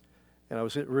 And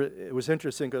it was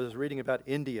interesting because I was reading about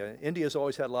India. India's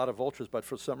always had a lot of vultures, but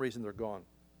for some reason they're gone.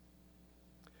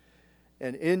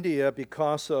 And India,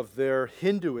 because of their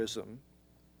Hinduism,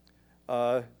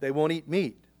 they won't eat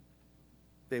meat.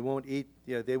 They won't eat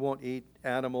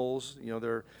animals.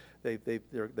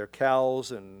 They're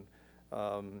cows, and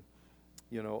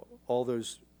all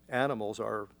those animals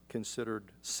are considered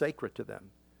sacred to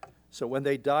them. So when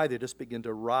they die, they just begin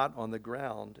to rot on the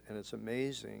ground, and it's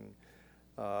amazing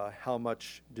how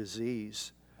much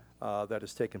disease that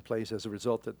has taken place as a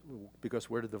result. Because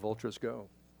where did the vultures go?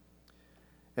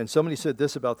 And somebody said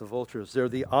this about the vultures: they're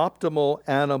the optimal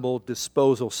animal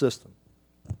disposal system.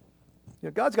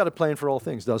 God's got a plan for all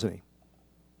things, doesn't he?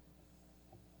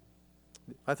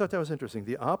 I thought that was interesting.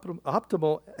 The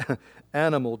optimal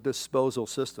animal disposal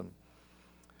system.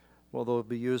 Well, they'll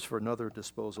be used for another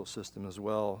disposal system as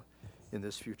well in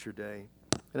this future day.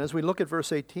 And as we look at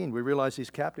verse 18, we realize these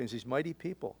captains, these mighty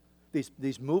people,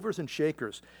 these movers and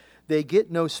shakers, they get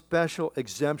no special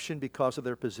exemption because of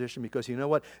their position, because you know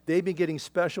what? They've been getting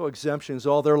special exemptions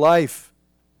all their life.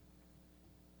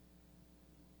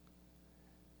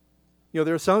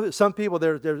 There are some people,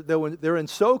 they're in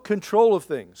so control of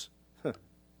things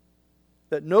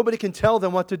that nobody can tell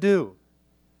them what to do.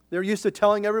 They're used to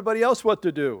telling everybody else what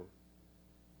to do.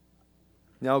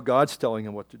 Now God's telling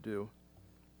them what to do.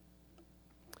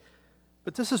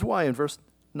 But this is why in verse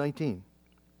 19,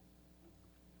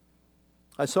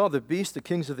 I saw the beasts, the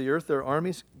kings of the earth, their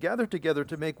armies, gathered together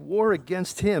to make war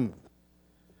against him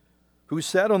who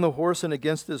sat on the horse and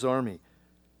against his army.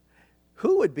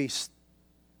 Who would be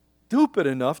stupid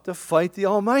enough to fight the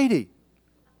Almighty?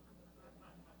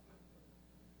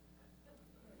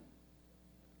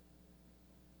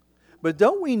 But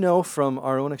don't we know from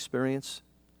our own experience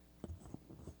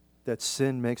that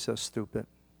sin makes us stupid?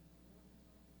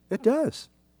 It does.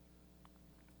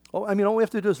 All we have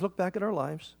to do is look back at our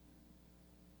lives.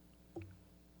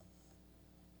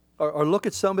 Or look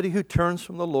at somebody who turns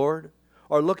from the Lord.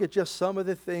 Or look at just some of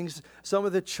the things, some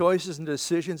of the choices and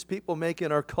decisions people make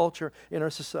in our culture, in our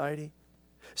society.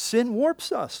 Sin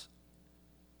warps us.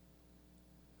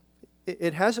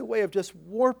 It has a way of just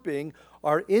warping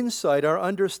our insight, our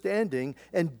understanding,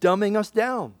 and dumbing us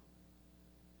down.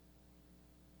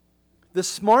 The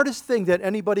smartest thing that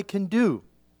anybody can do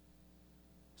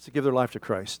is to give their life to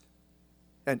Christ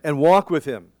and walk with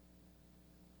him.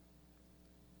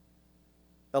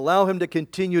 Allow him to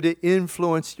continue to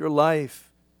influence your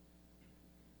life.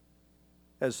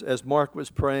 As Mark was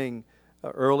praying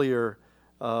earlier,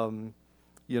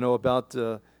 about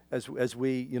as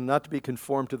we, not to be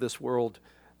conformed to this world,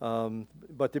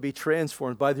 but to be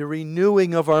transformed by the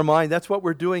renewing of our mind. That's what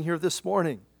we're doing here this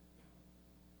morning.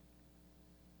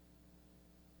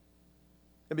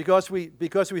 And because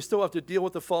we still have to deal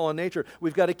with the fallen nature,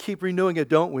 we've got to keep renewing it,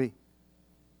 don't we?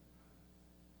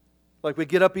 Like we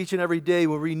get up each and every day,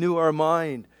 we renew our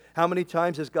mind. How many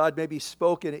times has God maybe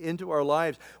spoken into our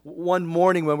lives? One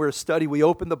morning when we were studying, we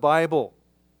opened the Bible,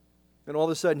 and all of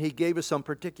a sudden he gave us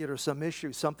some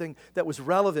issue, something that was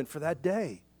relevant for that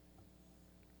day.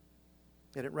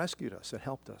 And it rescued us, it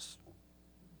helped us.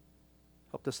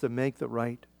 Helped us to make the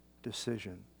right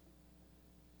decision.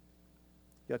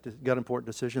 You got important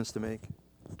decisions to make.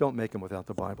 Don't make them without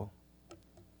the Bible.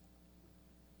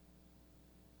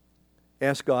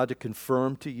 Ask God to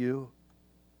confirm to you.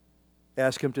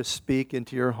 Ask him to speak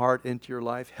into your heart, into your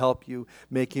life, help you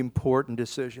make important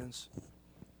decisions.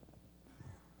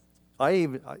 I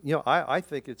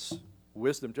think it's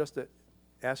wisdom just to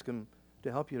ask him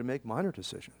to help you to make minor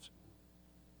decisions.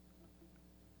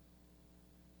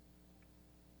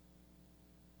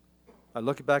 I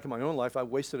look back at my own life, I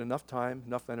wasted enough time,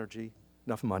 enough energy,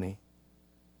 enough money.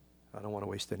 I don't want to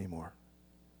waste any more.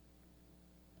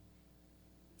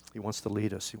 He wants to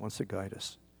lead us. He wants to guide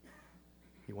us.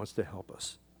 He wants to help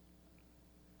us.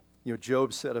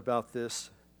 Job said about this,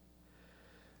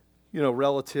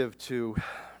 relative to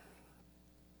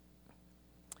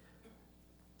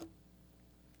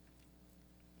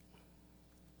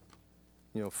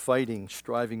fighting,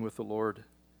 striving with the Lord.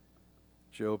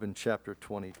 Job in chapter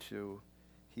 22,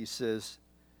 he says,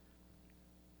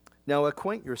 "Now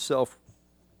acquaint yourself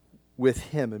with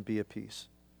him and be at peace."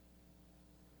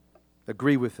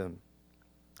 Agree with him.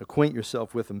 Acquaint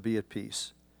yourself with him, be at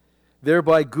peace.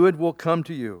 Thereby good will come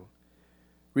to you.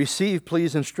 Receive,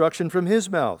 please, instruction from his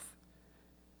mouth,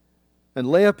 and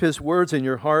lay up his words in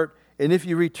your heart, and if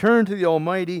you return to the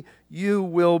Almighty, you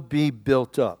will be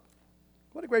built up.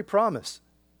 What a great promise.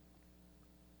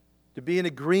 To be in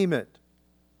agreement,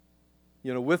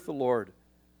 with the Lord.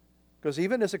 Because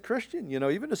even as a Christian,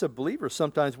 even as a believer,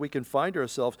 sometimes we can find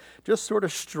ourselves just sort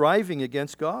of striving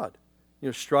against God,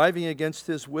 striving against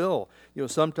his will.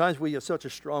 Sometimes we have such a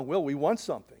strong will, we want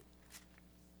something.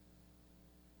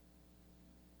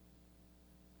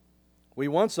 We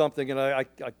want something, and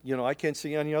I can't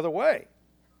see any other way.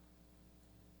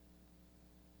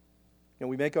 And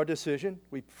we make our decision,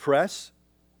 we press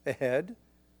ahead,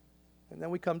 and then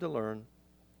we come to learn.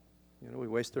 We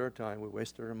wasted our time, we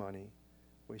wasted our money,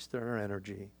 wasted our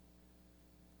energy.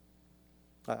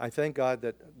 I thank God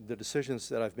that the decisions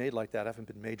that I've made like that haven't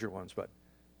been major ones, but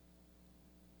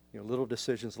little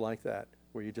decisions like that,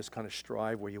 where you just kind of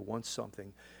strive, where you want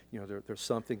something. There's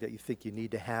something that you think you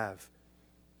need to have,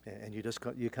 and you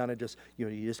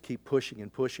just keep pushing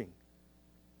and pushing.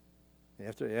 And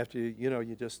after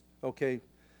you just, okay,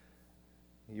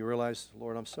 you realize,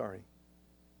 Lord, I'm sorry.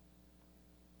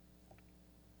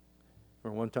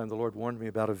 Or one time the Lord warned me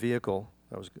about a vehicle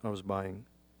I was buying.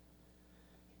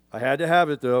 I had to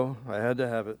have it, though. I had to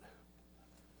have it.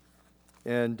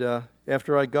 And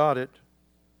after I got it,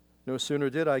 no sooner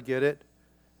did I get it,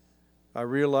 I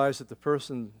realized that the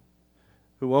person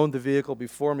who owned the vehicle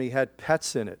before me had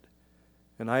pets in it.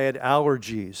 And I had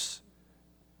allergies.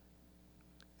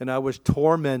 And I was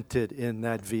tormented in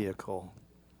that vehicle.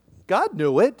 God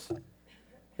knew it.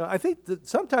 I think that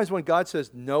sometimes when God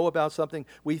says no about something,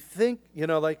 we think,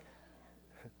 like,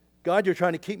 God, you're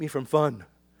trying to keep me from fun.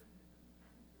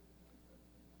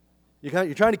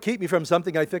 You're trying to keep me from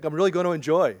something I think I'm really going to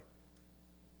enjoy.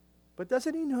 But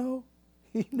doesn't he know?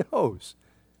 He knows.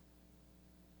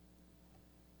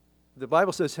 The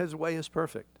Bible says his way is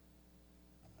perfect.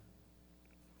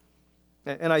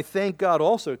 And I thank God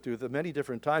also, too, the many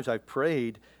different times I've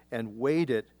prayed and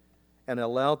waited and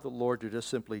allowed the Lord to just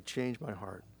simply change my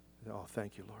heart. Oh,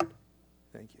 thank you, Lord.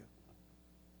 Thank you.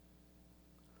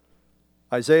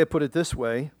 Isaiah put it this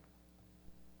way.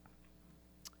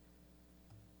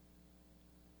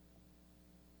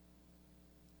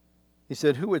 He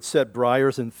said, who would set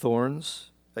briars and thorns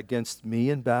against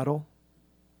me in battle?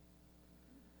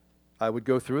 I would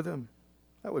go through them.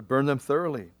 I would burn them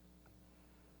thoroughly.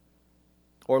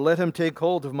 Or let him take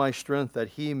hold of my strength, that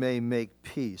he may make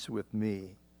peace with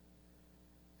me,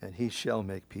 and he shall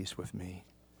make peace with me.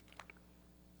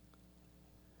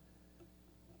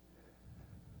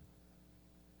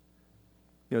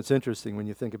 It's interesting when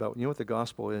you think about, what the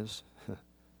gospel is?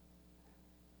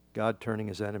 God turning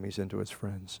his enemies into his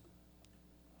friends.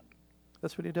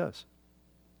 That's what he does.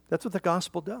 That's what the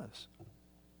gospel does.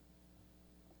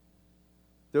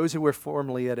 Those who were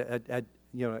formerly at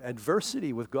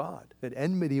adversity with God, at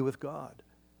enmity with God,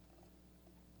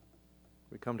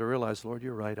 we come to realize, Lord,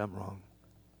 you're right, I'm wrong.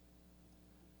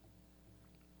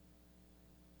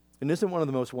 And isn't one of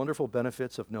the most wonderful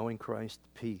benefits of knowing Christ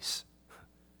peace?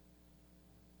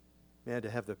 Man,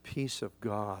 to have the peace of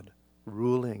God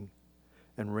ruling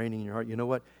and reigning in your heart. You know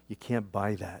what? You can't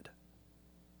buy that.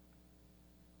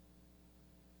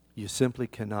 You simply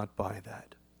cannot buy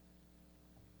that.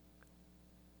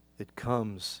 It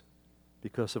comes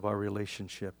because of our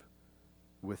relationship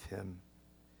with him.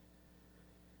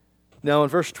 Now in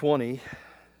verse 20,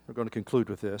 we're going to conclude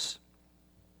with this.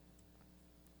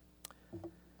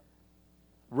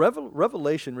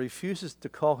 Revelation refuses to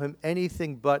call him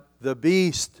anything but the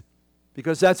beast,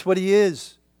 because that's what he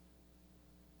is.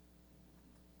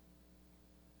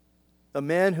 A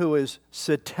man who is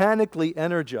satanically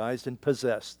energized and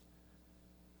possessed.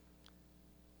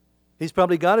 He's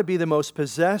probably got to be the most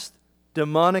possessed,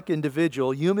 demonic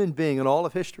individual, human being in all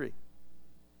of history.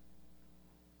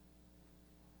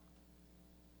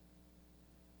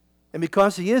 And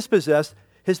because he is possessed,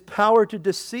 his power to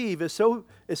deceive is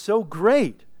so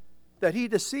great that he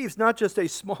deceives not just a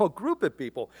small group of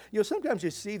people. Sometimes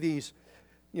you see these,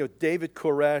 David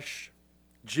Koresh,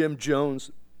 Jim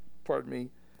Jones,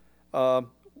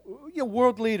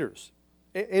 world leaders,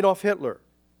 Adolf Hitler,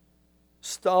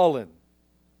 Stalin,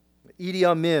 Idi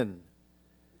Amin,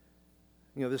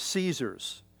 the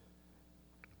Caesars.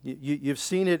 You've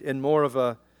seen it in more of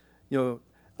a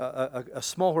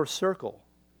smaller circle,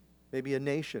 maybe a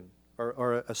nation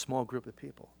or a small group of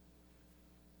people.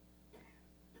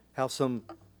 How some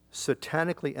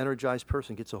satanically energized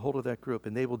person gets a hold of that group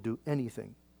and they will do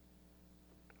anything.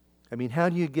 I mean, how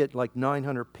do you get like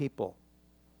 900 people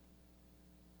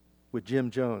with Jim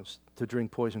Jones to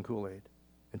drink poison Kool-Aid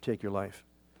and take your life?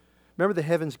 Remember the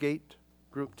Heaven's Gate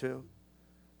group too?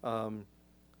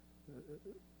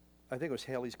 I think it was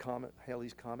Halley's Comet.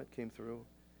 Halley's Comet came through.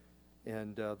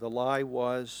 And the lie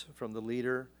was from the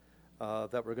leader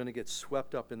that we're going to get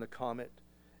swept up in the comet.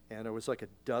 And there was like a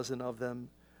dozen of them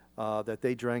that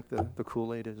they drank the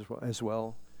Kool-Aid as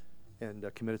well and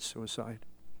committed suicide.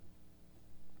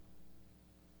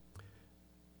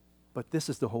 But this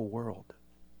is the whole world.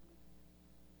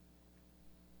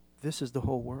 This is the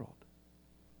whole world.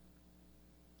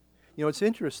 You know, it's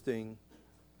interesting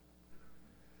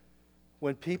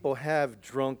when people have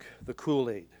drunk the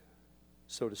Kool-Aid,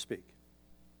 so to speak,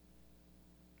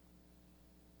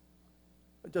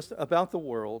 just about the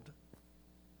world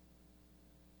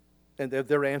and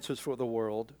their answers for the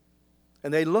world,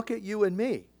 and they look at you and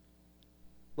me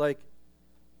like,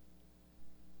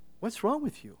 what's wrong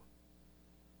with you?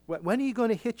 When are you going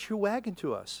to hitch your wagon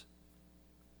to us?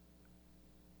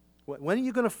 When are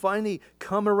you going to finally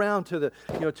come around to the,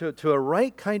 to a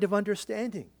right kind of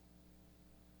understanding?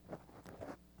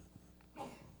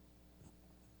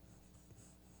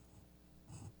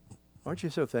 Aren't you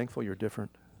so thankful you're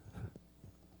different?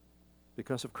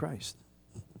 Because of Christ.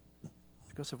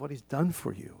 Because of what He's done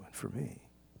for you and for me.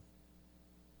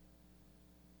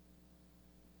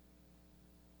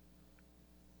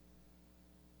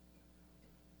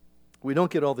 We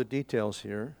don't get all the details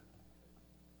here.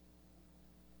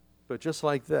 But just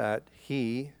like that,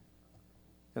 he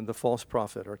and the false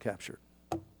prophet are captured.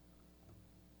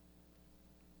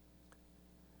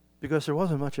 Because there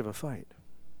wasn't much of a fight.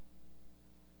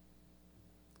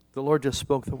 The Lord just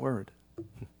spoke the word.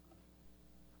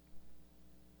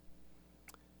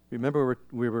 Remember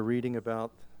we were reading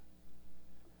about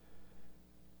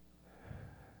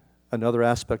another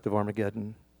aspect of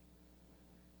Armageddon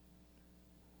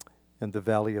and the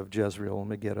valley of Jezreel,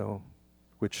 Megiddo,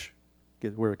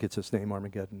 where it gets its name,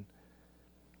 Armageddon,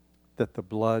 that the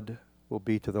blood will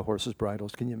be to the horses'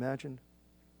 bridles. Can you imagine?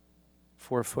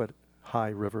 4-foot high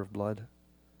river of blood,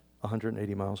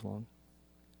 180 miles long.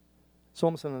 It's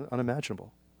almost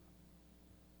unimaginable.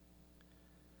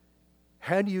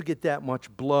 How do you get that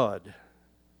much blood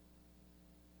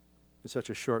in such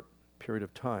a short period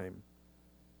of time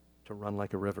to run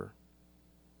like a river?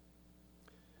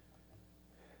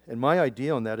 And my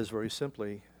idea on that is very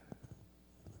simply,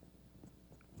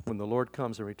 when the Lord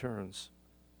comes and returns,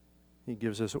 He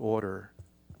gives us order.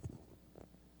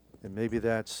 And maybe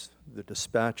that's the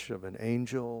dispatch of an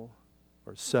angel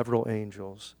or several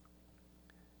angels.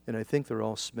 And I think they're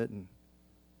all smitten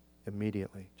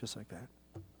immediately, just like that.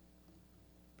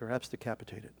 Perhaps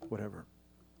decapitated, whatever.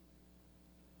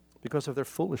 Because of their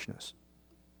foolishness.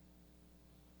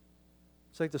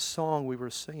 It's like the song we were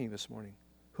singing this morning.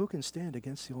 Who can stand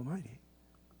against the Almighty?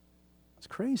 It's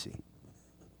crazy.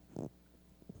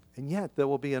 And yet there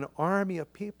will be an army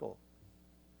of people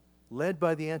led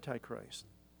by the Antichrist,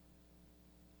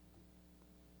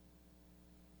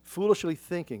 foolishly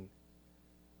thinking,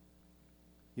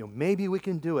 maybe we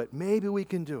can do it. Maybe we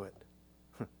can do it.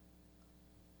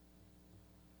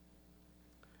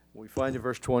 We find in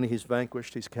verse 20, he's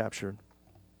vanquished, he's captured.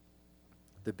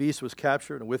 The beast was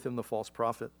captured, and with him the false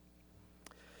prophet,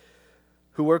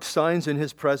 who worked signs in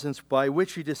his presence, by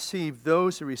which he deceived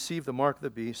those who received the mark of the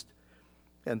beast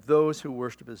and those who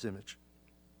worship his image.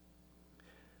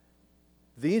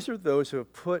 These are those who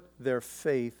have put their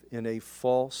faith in a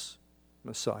false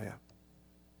Messiah.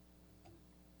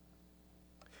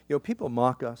 People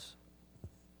mock us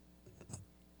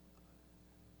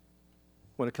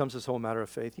when it comes to this whole matter of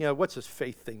faith. What's this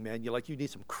faith thing, man? You need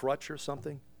some crutch or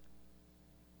something?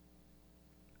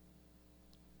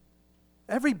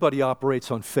 Everybody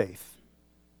operates on faith.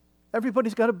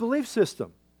 Everybody's got a belief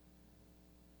system.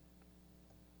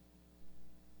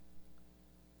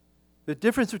 The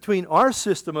difference between our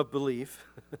system of belief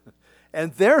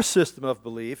and their system of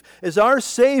belief is ours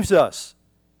saves us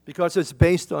because it's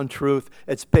based on truth.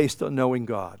 It's based on knowing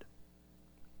God.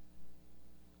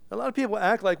 A lot of people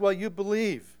act like, well, you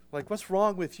believe. Like, what's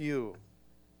wrong with you?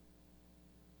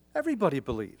 Everybody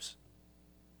believes.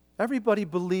 Everybody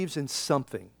believes in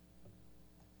something.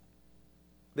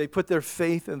 They put their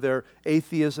faith in their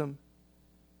atheism.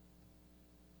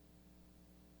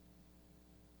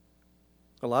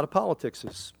 A lot of politics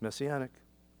is messianic.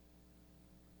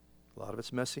 A lot of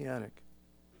it's messianic.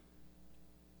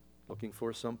 Looking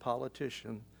for some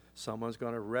politician. Someone's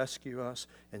going to rescue us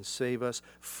and save us.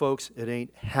 Folks, it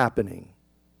ain't happening.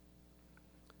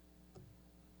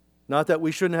 Not that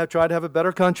we shouldn't have tried to have a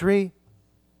better country.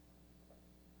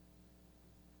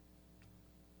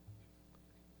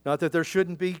 Not that there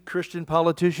shouldn't be Christian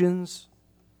politicians.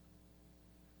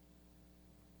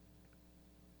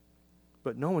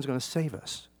 But no one's going to save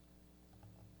us.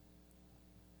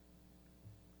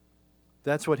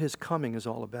 That's what his coming is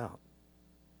all about.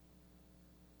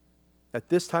 At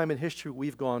this time in history,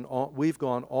 we've gone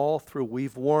all through,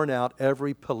 we've worn out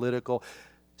every political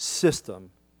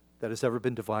system that has ever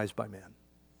been devised by man.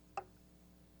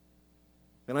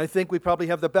 And I think we probably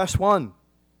have the best one.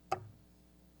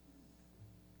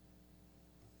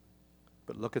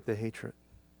 But look at the hatred.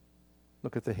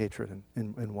 Look at the hatred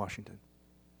in Washington.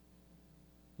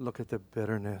 Look at the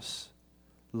bitterness.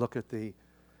 Look at the,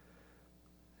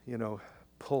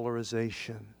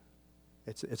 polarization.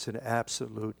 It's an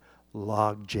absolute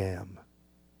log jam.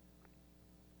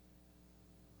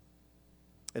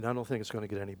 And I don't think it's going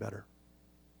to get any better.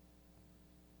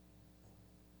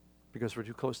 Because we're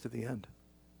too close to the end.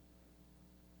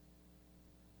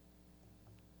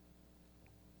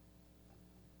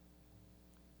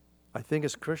 I think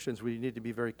as Christians, we need to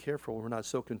be very careful. We're not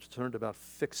so concerned about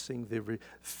fixing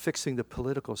the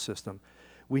political system.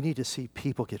 We need to see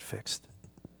people get fixed.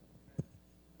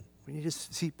 We need to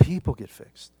see people get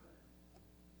fixed.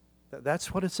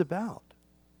 That's what it's about.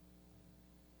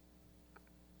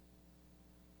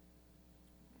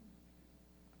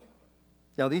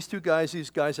 Now, these guys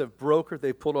have brokered,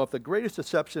 they pulled off the greatest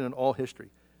deception in all history,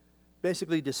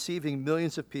 basically deceiving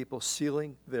millions of people,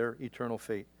 sealing their eternal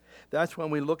fate. That's when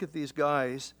we look at these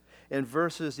guys in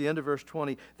the end of verse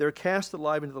 20, they're cast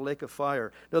alive into the lake of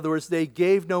fire. In other words, they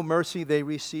gave no mercy, they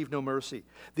received no mercy.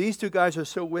 These two guys are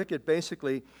so wicked,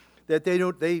 basically, that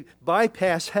they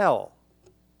bypass hell.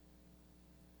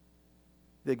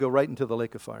 They go right into the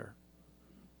lake of fire.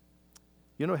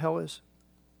 You know what hell is?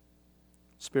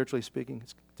 Spiritually speaking,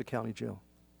 it's the county jail.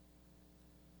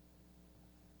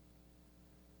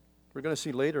 We're going to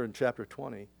see later in chapter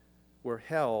 20 where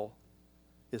hell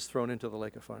is thrown into the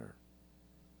lake of fire.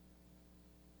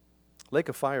 Lake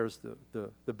of fire is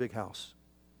the big house,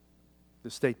 the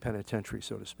state penitentiary,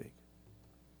 so to speak.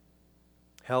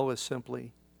 Hell is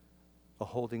simply a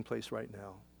holding place right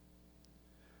now,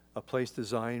 a place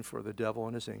designed for the devil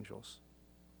and his angels,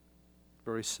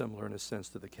 very similar in a sense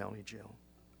to the county jail.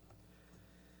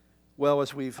 Well,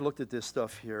 as we've looked at this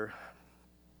stuff here,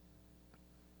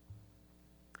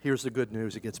 here's the good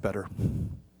news, it gets better.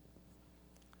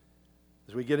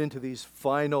 As we get into these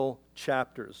final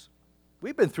chapters,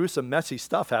 we've been through some messy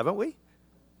stuff, haven't we?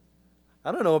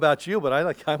 I don't know about you, but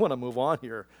I want to move on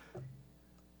here.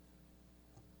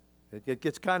 It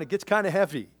gets kind of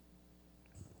heavy.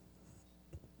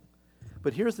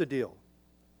 But here's the deal.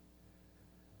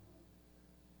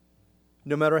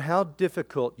 No matter how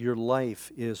difficult your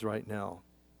life is right now,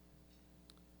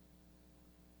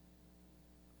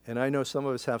 and I know some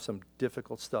of us have some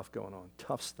difficult stuff going on,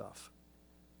 tough stuff,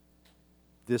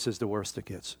 this is the worst it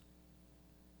gets.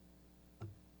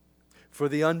 For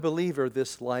the unbeliever,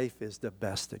 this life is the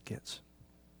best it gets.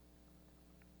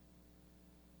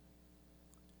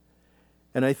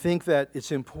 And I think that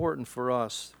it's important for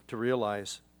us to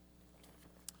realize,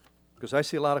 because I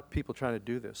see a lot of people trying to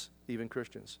do this, even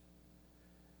Christians.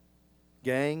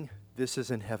 Gang, this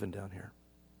isn't heaven down here.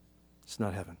 It's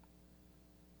not heaven.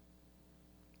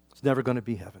 It's never going to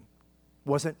be heaven.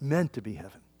 Wasn't meant to be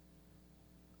heaven.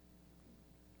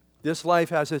 This life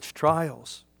has its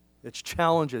trials, its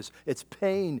challenges, its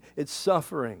pain, its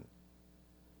suffering.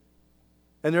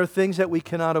 And there are things that we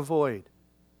cannot avoid.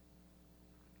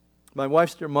 My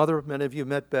wife's dear mother, many of you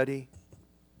met Betty.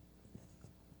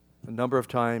 A number of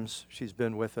times she's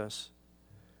been with us.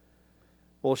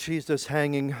 Well, she's just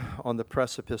hanging on the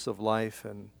precipice of life,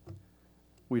 and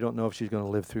we don't know if she's going to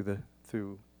live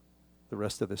through the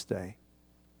rest of this day.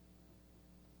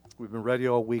 We've been ready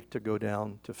all week to go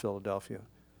down to Philadelphia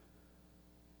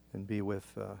and be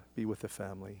with the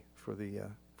family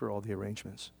for all the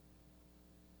arrangements.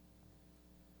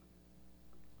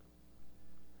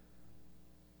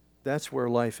 That's where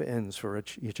life ends for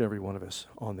each and every one of us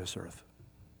on this earth.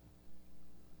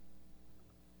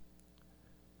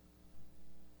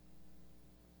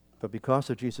 But because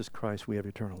of Jesus Christ, we have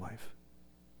eternal life.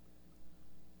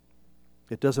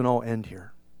 It doesn't all end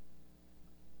here.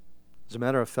 As a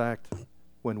matter of fact,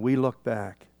 when we look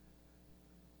back,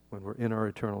 when we're in our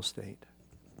eternal state,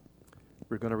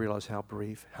 we're going to realize how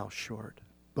brief, how short,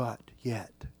 but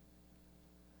yet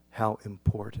how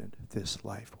important this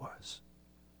life was.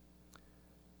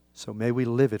 So may we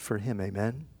live it for Him,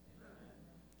 amen?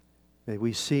 May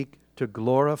we seek to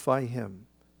glorify Him.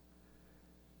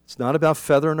 It's not about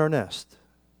feathering our nest.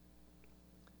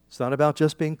 It's not about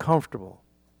just being comfortable.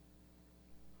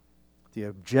 The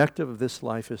objective of this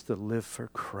life is to live for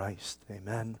Christ,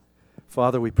 amen?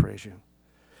 Father, we praise You.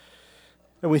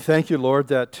 And we thank You, Lord,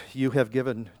 that You have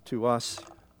given to us,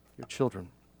 Your children,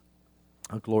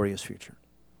 a glorious future.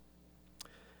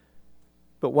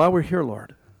 But while we're here,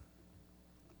 Lord,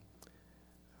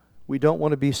 We don't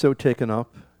want to be so taken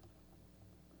up.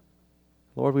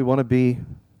 Lord, we want to be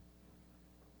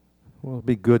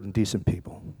good and decent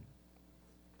people.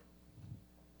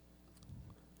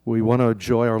 We want to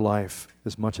enjoy our life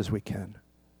as much as we can.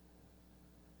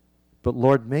 But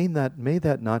Lord, may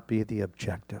that not be the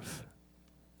objective.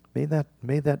 May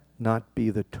that not be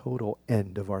the total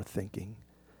end of our thinking.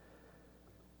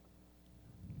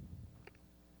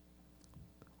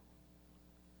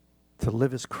 To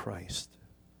live as Christ,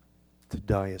 to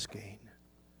die as gain.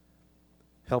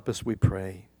 Help us, we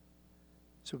pray,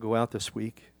 to go out this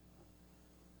week,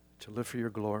 to live for your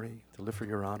glory, to live for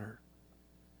your honor.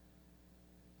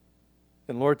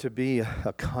 And Lord, to be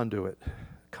a conduit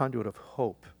of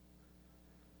hope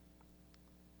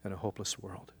in a hopeless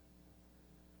world.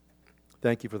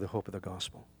 Thank you for the hope of the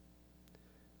gospel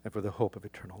and for the hope of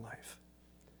eternal life.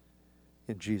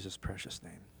 In Jesus' precious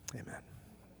name, amen.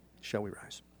 Shall we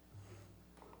rise?